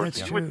anymore. That's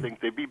so true. You would think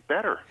they'd be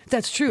better.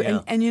 That's true. Yeah.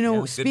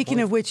 And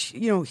speaking of which,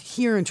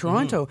 here in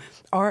Toronto,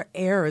 our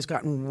air has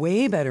gotten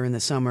way better in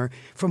the summer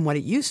from what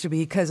it used to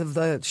be because of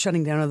the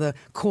shutting down of the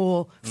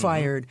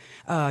coal-fired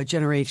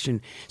generation.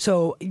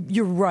 So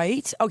you're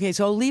right. Okay,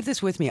 so I'll leave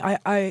this with me.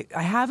 I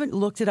haven't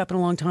looked it up in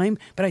a long time,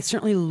 but I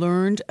certainly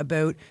learned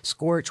about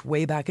scorch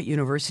way back at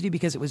university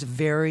because it was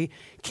very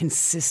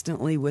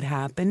consistently would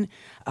happen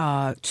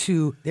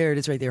there it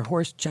is right there,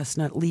 horse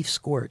chestnut leaf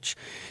scorch.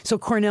 So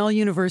Cornell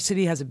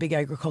University has a big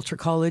agriculture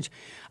college.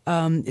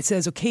 It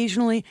says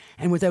occasionally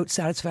and without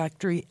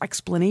satisfactory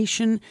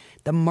explanation,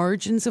 the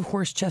margins of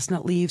horse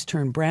chestnut leaves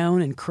turn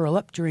brown and curl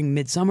up during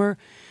midsummer.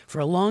 For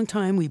a long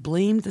time, we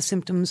blamed the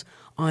symptoms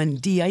on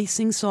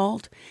de-icing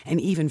salt and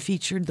even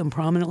featured them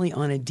prominently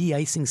on a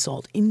de-icing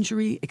salt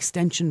injury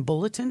extension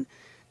bulletin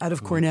out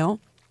of Cornell.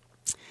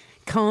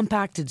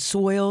 Compacted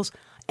soils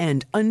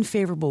and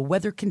unfavorable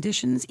weather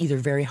conditions, either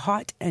very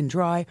hot and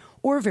dry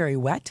or very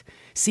wet,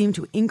 seem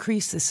to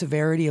increase the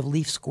severity of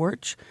leaf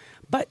scorch.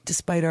 But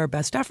despite our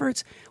best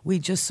efforts, we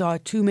just saw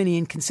too many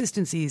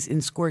inconsistencies in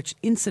scorch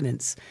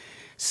incidents.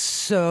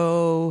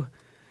 So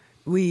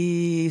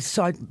We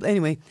saw,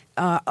 anyway,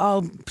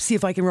 I'll see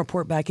if I can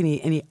report back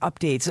any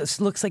updates.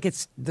 It looks like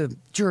the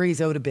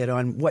jury's out a bit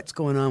on what's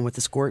going on with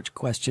the scorch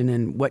question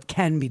and what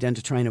can be done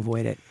to try and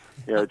avoid it.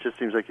 Yeah, it just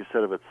seems like you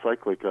said if it's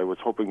cyclic. I was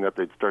hoping that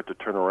they'd start to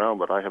turn around,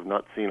 but I have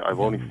not seen. I've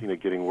only seen it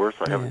getting worse.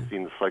 I haven't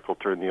seen the cycle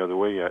turn the other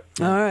way yet.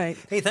 All right.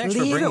 Hey, thanks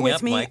Leave for bringing it with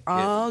up, me. Mike.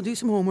 I'll do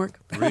some homework.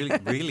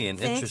 Really an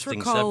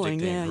interesting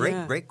subject.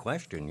 Yeah, Great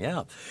question.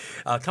 Yeah.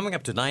 Coming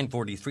up to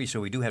 9:43,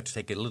 so we do have to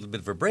take a little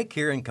bit of a break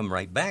here and come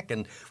right back,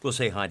 and we'll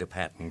say hi to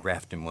Pat and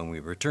Grafton when we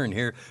return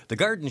here. The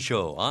Garden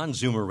Show on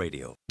Zoomer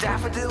Radio.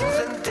 Daffodils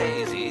and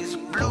daisies,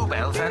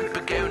 bluebells and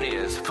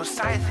begonias,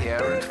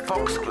 forsythia and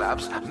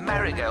foxgloves,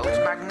 marigolds,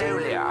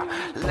 magnolia,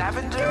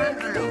 lavender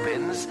and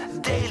lupins,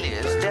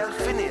 dahlias,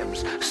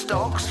 delphiniums,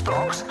 stalks,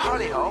 phlox,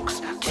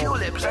 hollyhocks,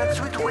 tulips and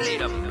sweet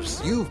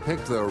williams. You've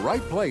picked the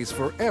right place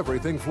for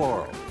everything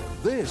floral.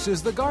 This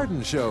is The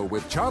Garden Show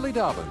with Charlie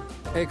Dobbin,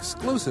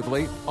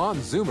 exclusively on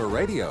Zoomer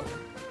Radio.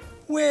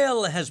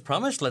 Well, as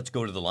promised, let's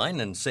go to the line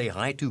and say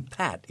hi to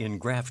Pat in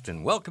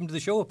Grafton. Welcome to the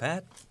show,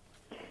 Pat.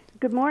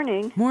 Good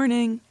morning.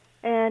 Morning.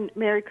 And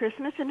Merry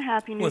Christmas and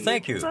Happy New Year. Well,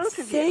 thank you. To both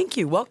of you. Thank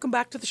you. Welcome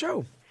back to the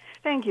show.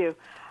 Thank you.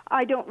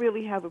 I don't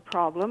really have a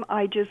problem.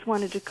 I just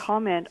wanted to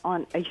comment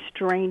on a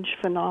strange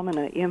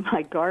phenomena in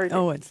my garden.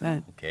 Oh, what's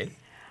that? Okay.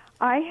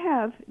 I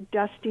have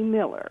Dusty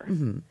Miller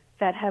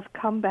that have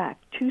come back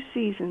 2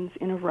 seasons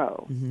in a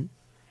row.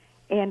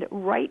 And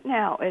right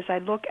now, as I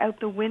look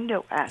out the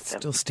window at them,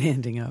 Still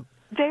standing up.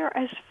 they're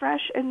as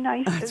fresh and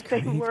nice as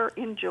great. they were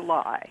in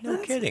July. No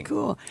kidding.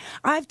 Cool.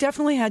 I've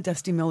definitely had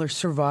Dusty Miller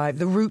survive,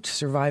 the roots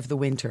survive the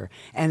winter.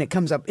 And it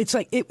comes up, it's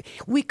like,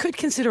 we could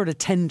consider it a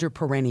tender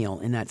perennial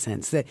in that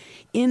sense, that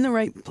in the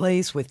right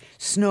place with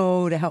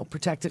snow to help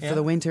protect it for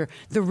the winter,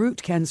 the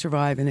root can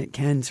survive and it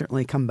can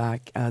certainly come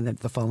back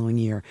the following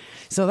year.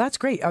 So that's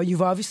great.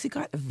 You've obviously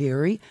got a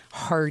very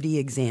hardy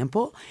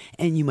example,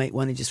 and you might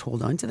want to just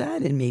hold on to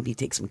that and maybe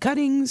take some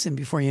cuttings, and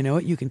before you know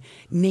it, you can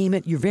name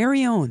it your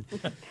very own.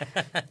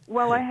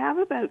 Well, I have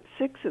about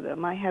 6 of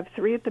them. I have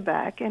 3 at the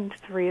back and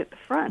 3 at the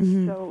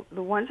front. So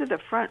the ones at the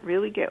front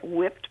really get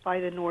whipped by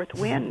the north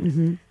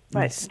wind, but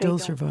They still don't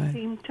survive.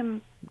 seem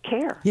to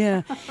care.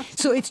 Yeah.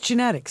 So it's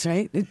genetics,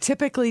 right?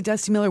 Typically,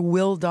 Dusty Miller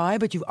will die,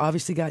 but you've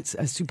obviously got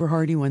a super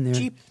hardy one there.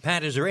 Gee,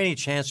 Pat, is there any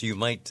chance you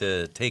might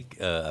take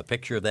a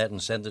picture of that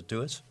and send it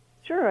to us?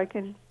 Sure, I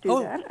can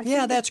do that.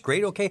 Yeah, that's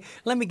great. Okay,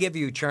 let me give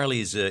you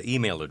Charlie's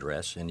email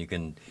address, and you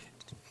can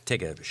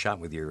take a shot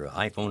with your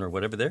iPhone or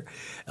whatever there.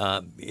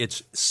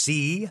 It's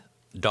c.dobbin,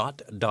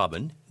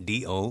 Dobbin,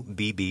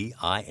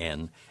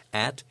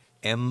 at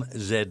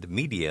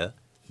mzmedia.com.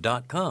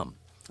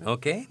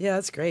 Okay? Yeah,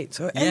 that's great.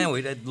 So yeah,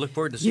 we look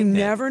forward to you seeing that.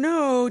 never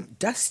know,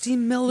 Dusty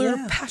Miller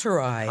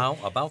Patterai. How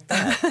about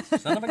that?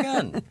 Son of a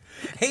gun.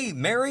 Hey,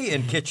 Mary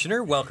in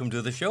Kitchener, welcome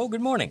to the show.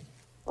 Good morning.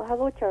 Well,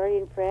 hello, Charlie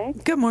and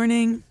Frank. Good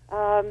morning.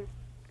 I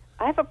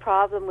have a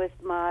problem with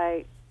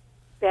my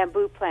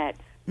bamboo plant.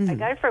 I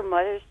got it for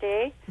Mother's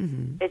Day.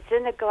 It's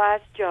in a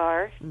glass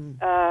jar,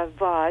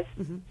 vase,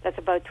 that's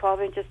about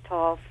 12 inches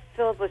tall,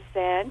 filled with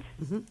sand.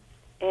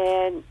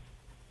 And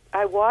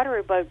I water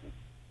about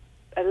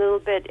a little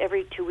bit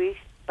every 2 weeks,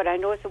 but I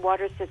notice the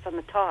water sits on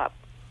the top,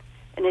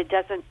 and it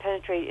doesn't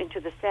penetrate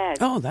into the sand.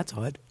 Oh, that's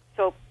odd.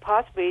 So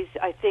possibly,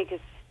 I think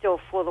it's still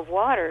full of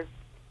water.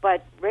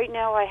 But right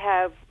now I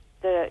have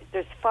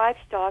there's 5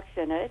 stalks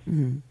in it,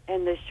 and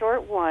the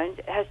short one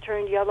has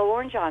turned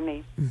yellow-orange on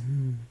me.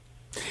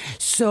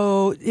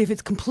 So if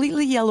it's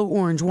completely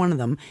yellow-orange, one of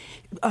them,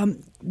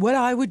 what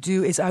I would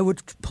do is I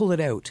would pull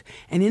it out.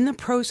 And in the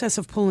process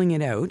of pulling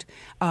it out,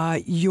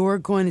 you're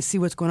going to see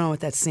what's going on with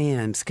that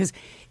sand. Because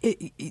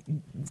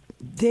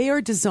they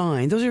are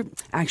designed, those are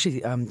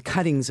actually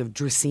cuttings of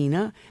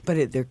Dracaena,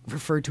 but they're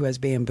referred to as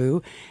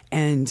bamboo.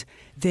 And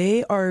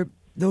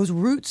those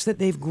roots that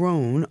they've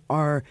grown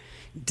are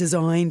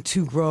designed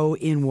to grow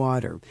in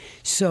water.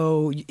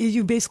 So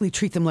you basically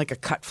treat them like a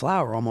cut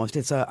flower almost.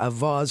 It's a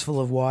vase full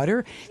of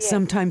water. Yes.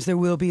 Sometimes there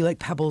will be like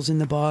pebbles in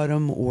the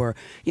bottom or,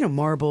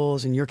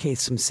 marbles, in your case,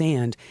 some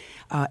sand.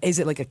 Is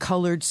it like a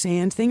colored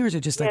sand thing or is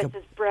it just like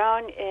it's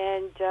brown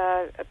and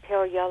a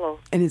pale yellow.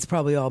 And it's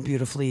probably all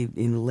beautifully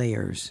in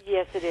layers.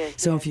 Yes, it is.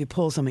 So if you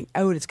pull something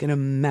out, it's going to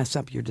mess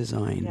up your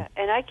design. Yeah.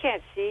 And I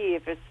can't see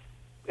if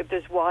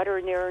there's water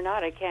in there or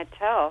not. I can't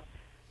tell.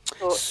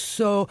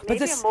 So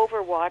maybe I'm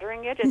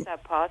overwatering it. Is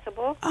that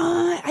possible?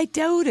 I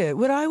doubt it.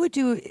 What I would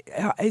do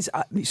is,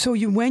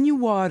 when you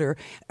water,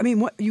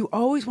 you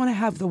always want to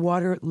have the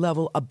water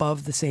level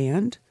above the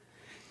sand.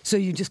 So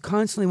you just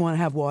constantly want to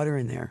have water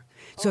in there.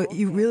 So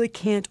you really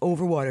can't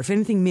overwater. If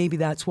anything, maybe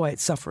that's why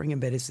it's suffering a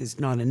bit, is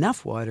not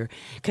enough water,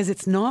 because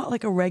it's not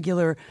like a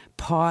regular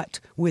pot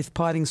with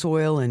potting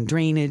soil and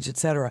drainage,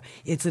 etc.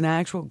 It's an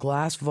actual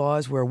glass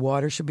vase where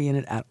water should be in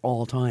it at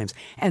all times,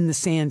 and the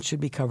sand should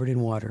be covered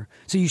in water.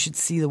 So you should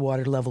see the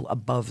water level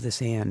above the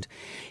sand.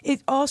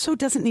 It also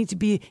doesn't need to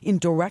be in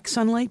direct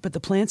sunlight, but the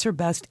plants are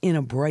best in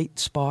a bright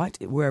spot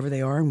wherever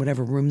they are in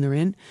whatever room they're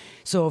in.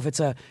 So if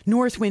it's a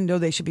north window,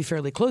 they should be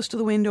fairly close to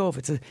the window. If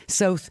it's a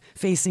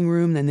south-facing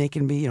room, then they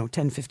can be,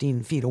 10,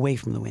 15 feet away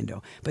from the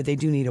window, but they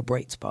do need a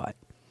bright spot.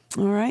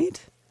 All right?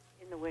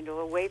 In the window,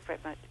 away from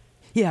it.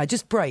 Yeah,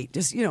 just bright.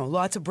 Just,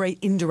 lots of bright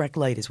indirect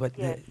light is what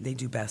they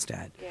do best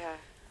at. Yeah.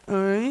 All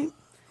right?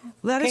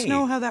 Let us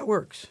know how that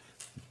works.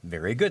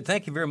 Very good.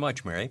 Thank you very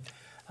much, Mary.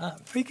 Are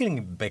you getting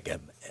a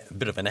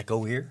bit of an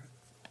echo here?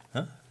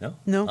 Huh? No?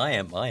 No. I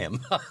am. I am.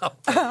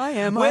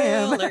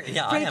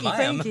 Yeah, Frankie,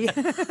 I am. Frankie.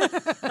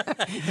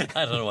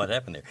 I don't know what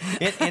happened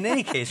there. In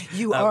any case...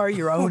 You are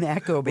your own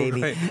echo,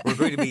 baby. We're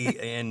going to be,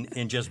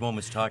 in just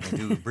moments, talking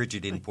to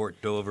Bridget in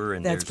Port Dover.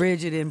 And that's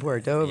Bridget in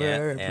Port Dover.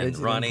 Yeah, and Bridget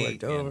Ronnie. in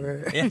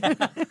Port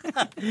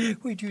Dover.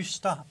 Would you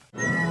stop?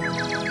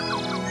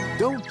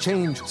 Don't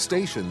change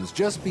stations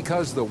just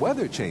because the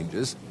weather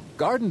changes.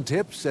 Garden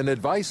tips and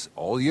advice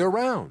all year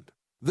round.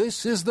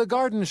 This is The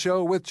Garden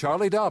Show with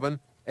Charlie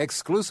Dobbin,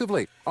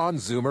 exclusively on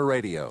Zoomer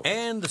Radio.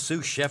 And the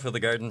sous chef of the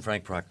garden,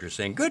 Frank Proctor,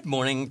 saying good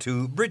morning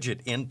to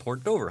Bridget in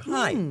Port Dover.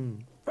 Hi.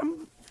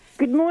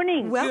 Good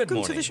morning.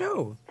 Welcome to the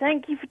show.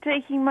 Thank you for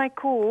taking my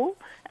call.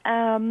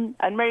 And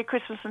Merry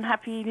Christmas and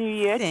Happy New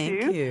Year,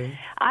 Thank you.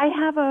 I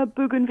have a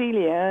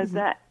bougainvillea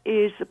that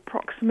is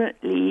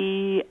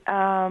approximately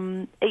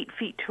 8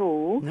 feet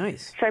tall.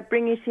 Nice. Should I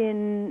bring it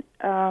in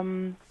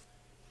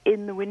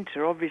the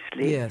winter,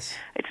 obviously? Yes.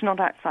 It's not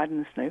outside in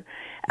the snow.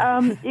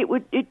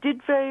 It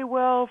did very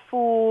well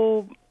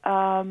for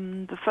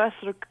the first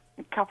sort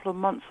of couple of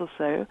months or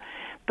so,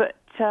 but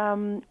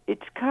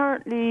it's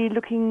currently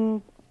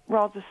looking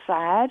rather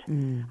sad.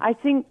 I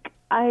think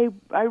I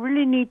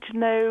really need to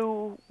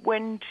know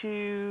when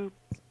to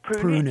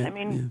prune it. I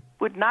mean,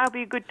 would now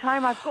be a good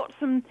time? I've got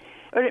some,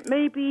 or it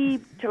may be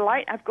too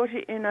light. I've got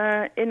it in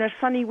a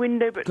sunny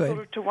window, but sort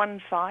of to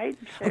one side.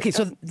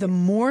 So the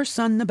more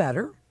sun, the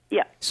better.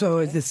 Yeah.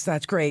 So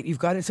that's great. You've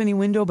got a sunny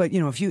window, but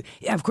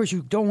of course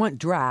you don't want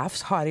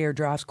drafts, hot air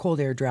drafts, cold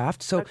air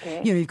drafts. So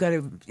you've got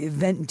to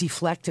vent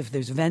deflect if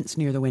there's vents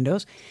near the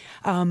windows.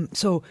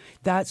 So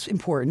that's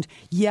important.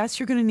 Yes,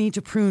 you're going to need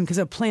to prune because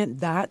a plant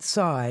that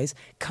size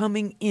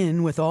coming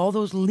in with all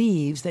those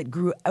leaves that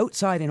grew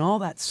outside in all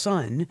that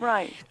sun,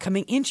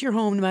 coming into your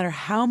home, no matter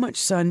how much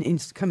sun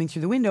is coming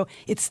through the window,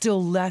 it's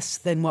still less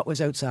than what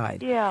was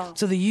outside. Yeah.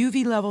 So the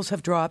UV levels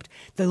have dropped.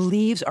 The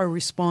leaves are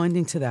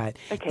responding to that.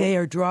 They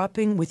are dropping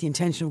with the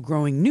intention of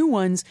growing new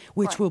ones,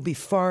 which will be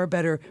far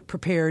better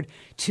prepared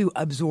to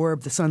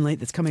absorb the sunlight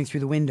that's coming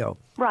through the window.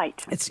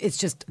 Right. It's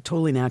just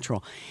totally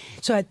natural.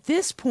 So at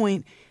this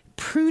point,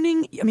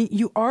 pruning,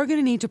 you are going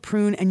to need to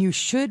prune, and you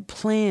should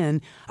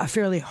plan a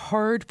fairly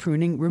hard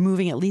pruning,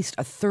 removing at least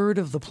a third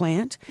of the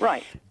plant.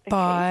 Right.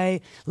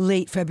 By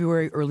late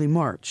February, early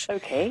March.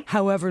 Okay.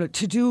 However,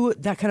 to do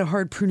that kind of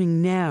hard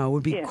pruning now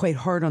would be quite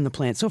hard on the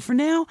plant. So for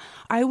now,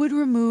 I would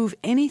remove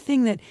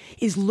anything that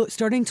is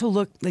starting to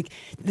look like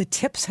the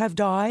tips have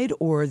died,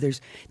 or the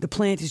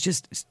plant is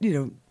just,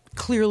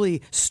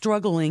 clearly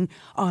struggling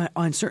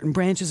on certain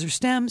branches or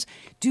stems.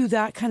 Do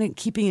that kind of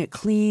keeping it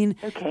clean,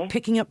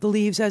 picking up the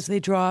leaves as they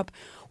drop.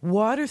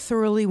 Water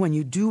thoroughly when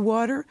you do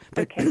water,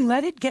 but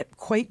let it get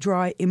quite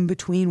dry in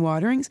between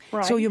waterings.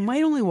 Right. So you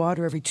might only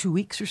water every 2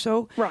 weeks or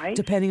so,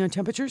 depending on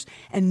temperatures,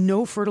 and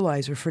no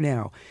fertilizer for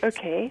now.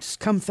 Okay.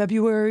 Come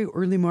February,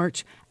 early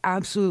March,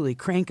 absolutely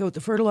crank out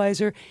the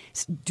fertilizer,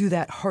 do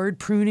that hard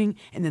pruning,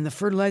 and then the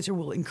fertilizer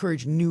will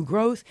encourage new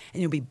growth,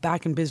 and you'll be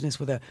back in business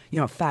with a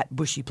fat,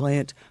 bushy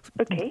plant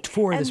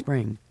for the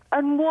spring.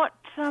 And what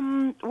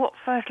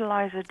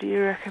fertilizer do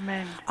you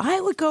recommend?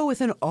 I would go with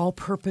an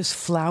all-purpose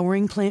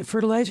flowering plant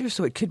fertilizer,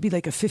 so it could be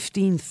like a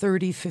 15,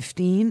 30,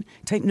 15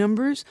 type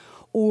numbers,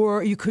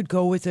 or you could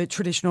go with a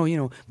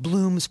traditional,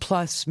 Blooms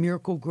Plus,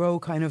 Miracle Grow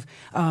kind of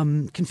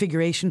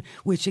configuration,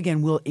 which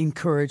again will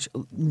encourage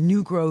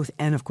new growth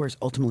and, of course,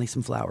 ultimately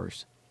some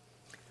flowers.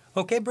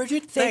 Okay,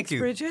 Bridget. Thanks, thank you.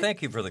 Bridget.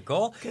 Thank you for the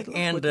call. Good luck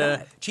and with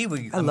that.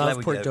 I'm love glad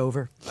we Port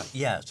Dover.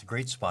 Yeah, it's a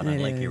great spot on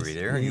Lake Erie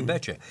there. You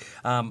betcha.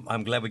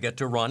 I'm glad we got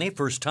to Ronnie,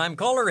 first time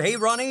caller. Hey,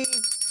 Ronnie.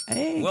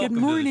 Hey, welcome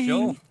good morning.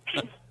 to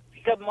the show.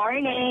 Good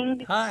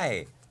morning.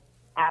 Hi.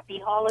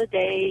 Happy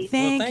holidays.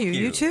 Thank you.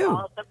 You too.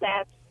 All the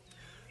best.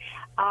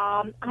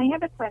 I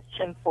have a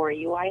question for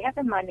you. I have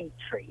a money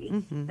tree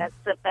that's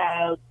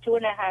about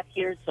 2.5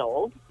 years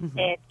old.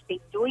 It's been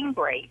doing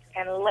great,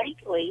 and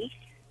lately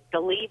the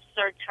leaves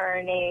are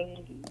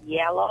turning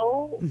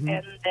yellow and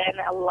then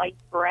a light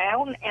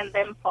brown and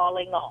then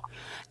falling off.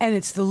 And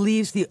it's the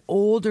leaves, the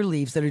older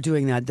leaves that are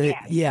doing that.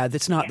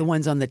 That's not the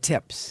ones on the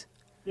tips.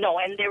 No,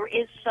 and there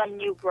is some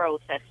new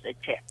growth at the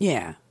tip.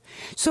 Yeah.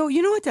 So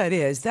you know what that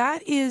is?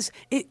 That is,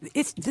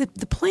 it's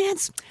the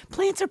plants.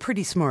 Plants are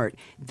pretty smart.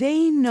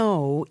 They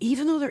know,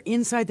 even though they're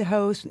inside the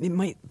house, it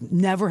might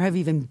never have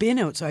even been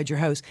outside your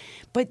house,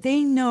 but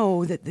they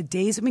know that the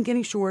days have been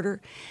getting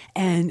shorter,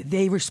 and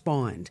they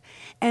respond.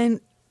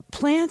 And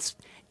plants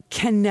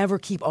can never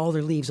keep all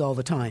their leaves all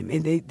the time.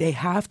 They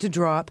have to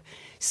drop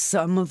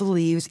some of the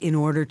leaves in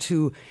order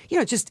to,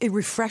 it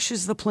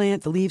refreshes the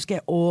plant. The leaves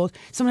get old.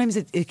 Sometimes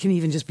it can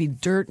even just be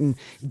dirt and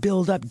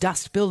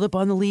dust build up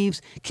on the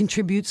leaves,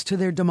 contributes to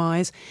their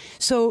demise.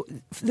 So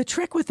the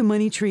trick with the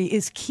money tree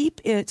is keep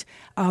it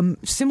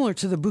similar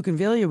to the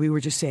bougainvillea we were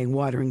just saying,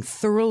 watering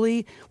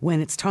thoroughly when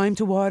it's time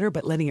to water,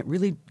 but letting it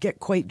really get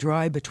quite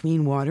dry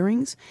between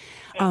waterings.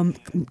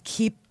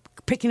 Keep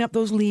picking up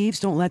those leaves.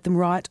 Don't let them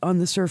rot on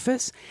the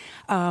surface.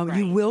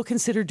 You will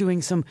consider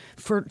doing some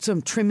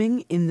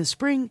trimming in the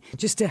spring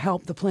just to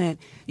help the plant,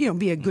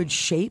 be a good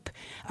shape.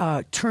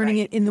 Turning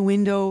it in the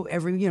window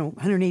every,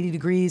 180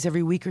 degrees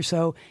every week or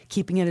so,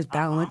 keeping it as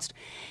balanced.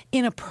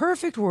 In a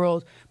perfect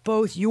world,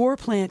 both your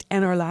plant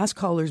and our last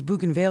caller's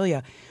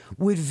bougainvillea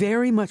would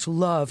very much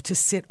love to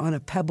sit on a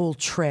pebble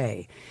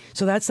tray.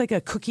 So that's like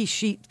a cookie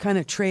sheet kind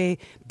of tray,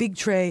 big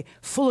tray,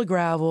 full of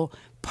gravel.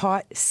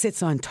 Pot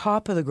sits on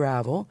top of the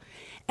gravel,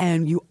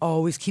 and you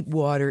always keep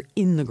water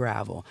in the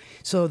gravel.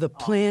 So the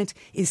plant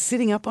is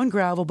sitting up on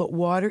gravel, but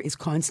water is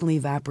constantly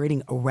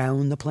evaporating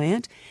around the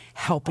plant,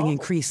 helping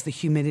increase the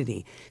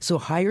humidity. So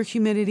higher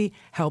humidity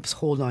helps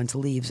hold on to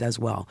leaves as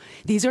well.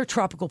 These are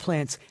tropical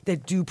plants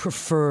that do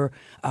prefer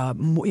a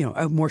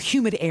more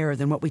humid air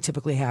than what we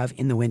typically have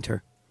in the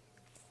winter.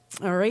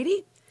 All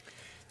righty.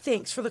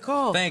 Thanks for the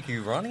call. Thank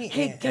you, Ronnie.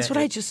 Hey, guess what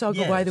I just saw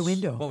go by the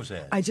window? What was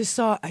that? I just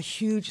saw a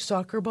huge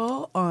soccer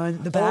ball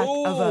on the back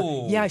of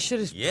a... Yeah, I should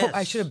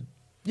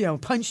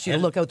have punched you to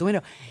look out the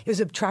window. It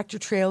was a tractor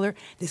trailer.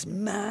 This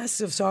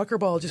massive soccer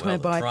ball just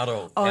went by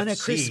Toronto on FC,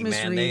 a Christmas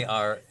man, wreath. they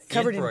are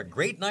covered in for in a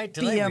great night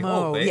tonight.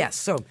 BMO. We hope, Yes,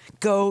 so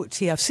go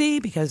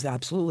TFC because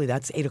absolutely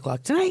that's 8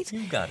 o'clock tonight.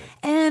 You got it.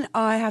 And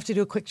I have to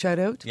do a quick shout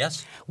out.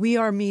 Yes. We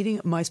are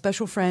meeting my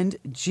special friend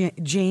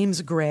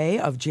James Gray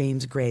of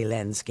James Gray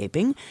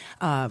Landscaping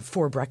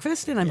for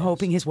breakfast, and I'm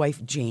hoping his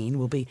wife Jane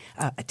will be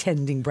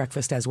attending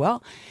breakfast as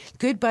well.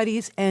 Good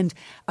buddies, and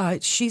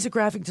she's a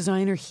graphic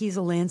designer. He's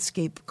a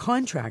landscape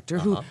contractor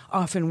who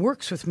often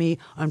works with me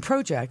on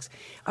projects.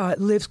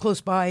 Lives close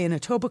by in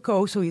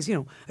Etobicoke, so he's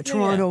a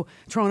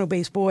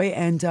Toronto-based boy,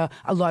 and a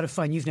lot of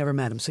fun. You've never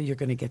met him, so you're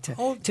going to get to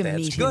meet him.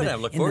 That's good. I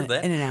look forward to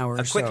that. In an hour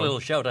or so. A quick little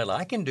shout out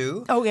I can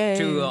do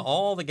to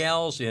all the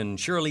gals in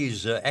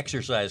Shirley's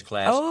exercise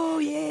class. Oh,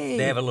 yay.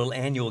 They have a little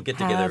annual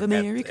get-together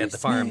at the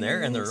farm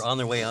there, and they're on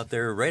their way out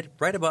there right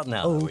about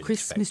now. Oh,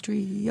 Christmas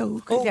tree.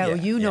 Oh,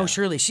 you know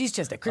Shirley. She's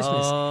just a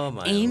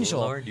Christmas angel.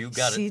 Lord, you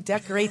got she it.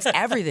 decorates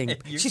everything.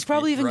 She's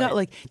probably even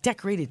got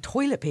decorated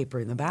toilet paper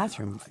in the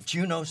bathroom. Do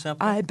you know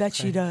something? I bet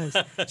she does.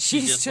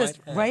 She's just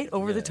right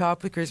over the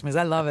top with Christmas.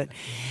 I love it.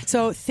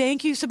 So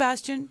thank you,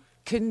 Sebastian.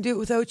 Couldn't do it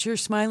without your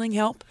smiling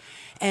help.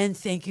 And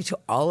thank you to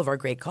all of our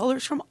great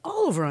callers from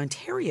all over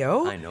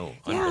Ontario. I know.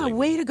 Yeah,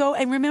 way to go.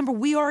 And remember,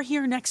 we are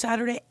here next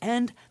Saturday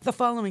and the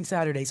following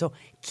Saturday. So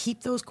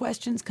keep those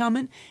questions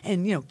coming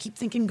and, keep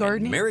thinking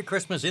gardening. And Merry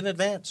Christmas in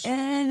advance.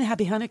 And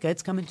Happy Hanukkah.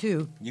 It's coming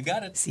too. You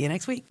got it. See you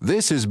next week.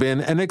 This has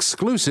been an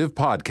exclusive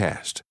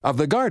podcast of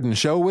The Garden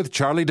Show with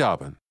Charlie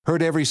Dobbin.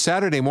 Heard every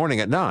Saturday morning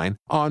at 9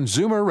 on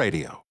Zoomer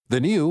Radio, the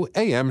new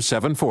AM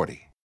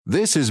 740.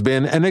 This has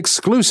been an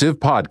exclusive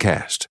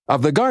podcast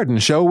of The Garden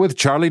Show with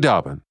Charlie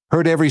Dobbin.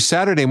 Heard every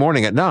Saturday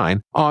morning at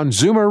 9 on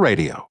Zoomer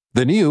Radio,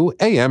 the new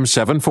AM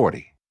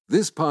 740.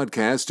 This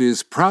podcast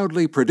is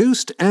proudly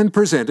produced and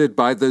presented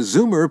by the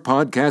Zoomer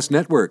Podcast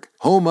Network,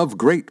 home of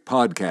great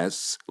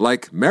podcasts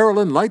like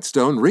Marilyn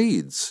Lightstone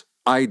Reads,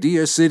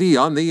 Idea City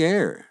on the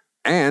Air,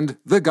 and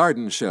The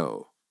Garden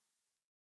Show.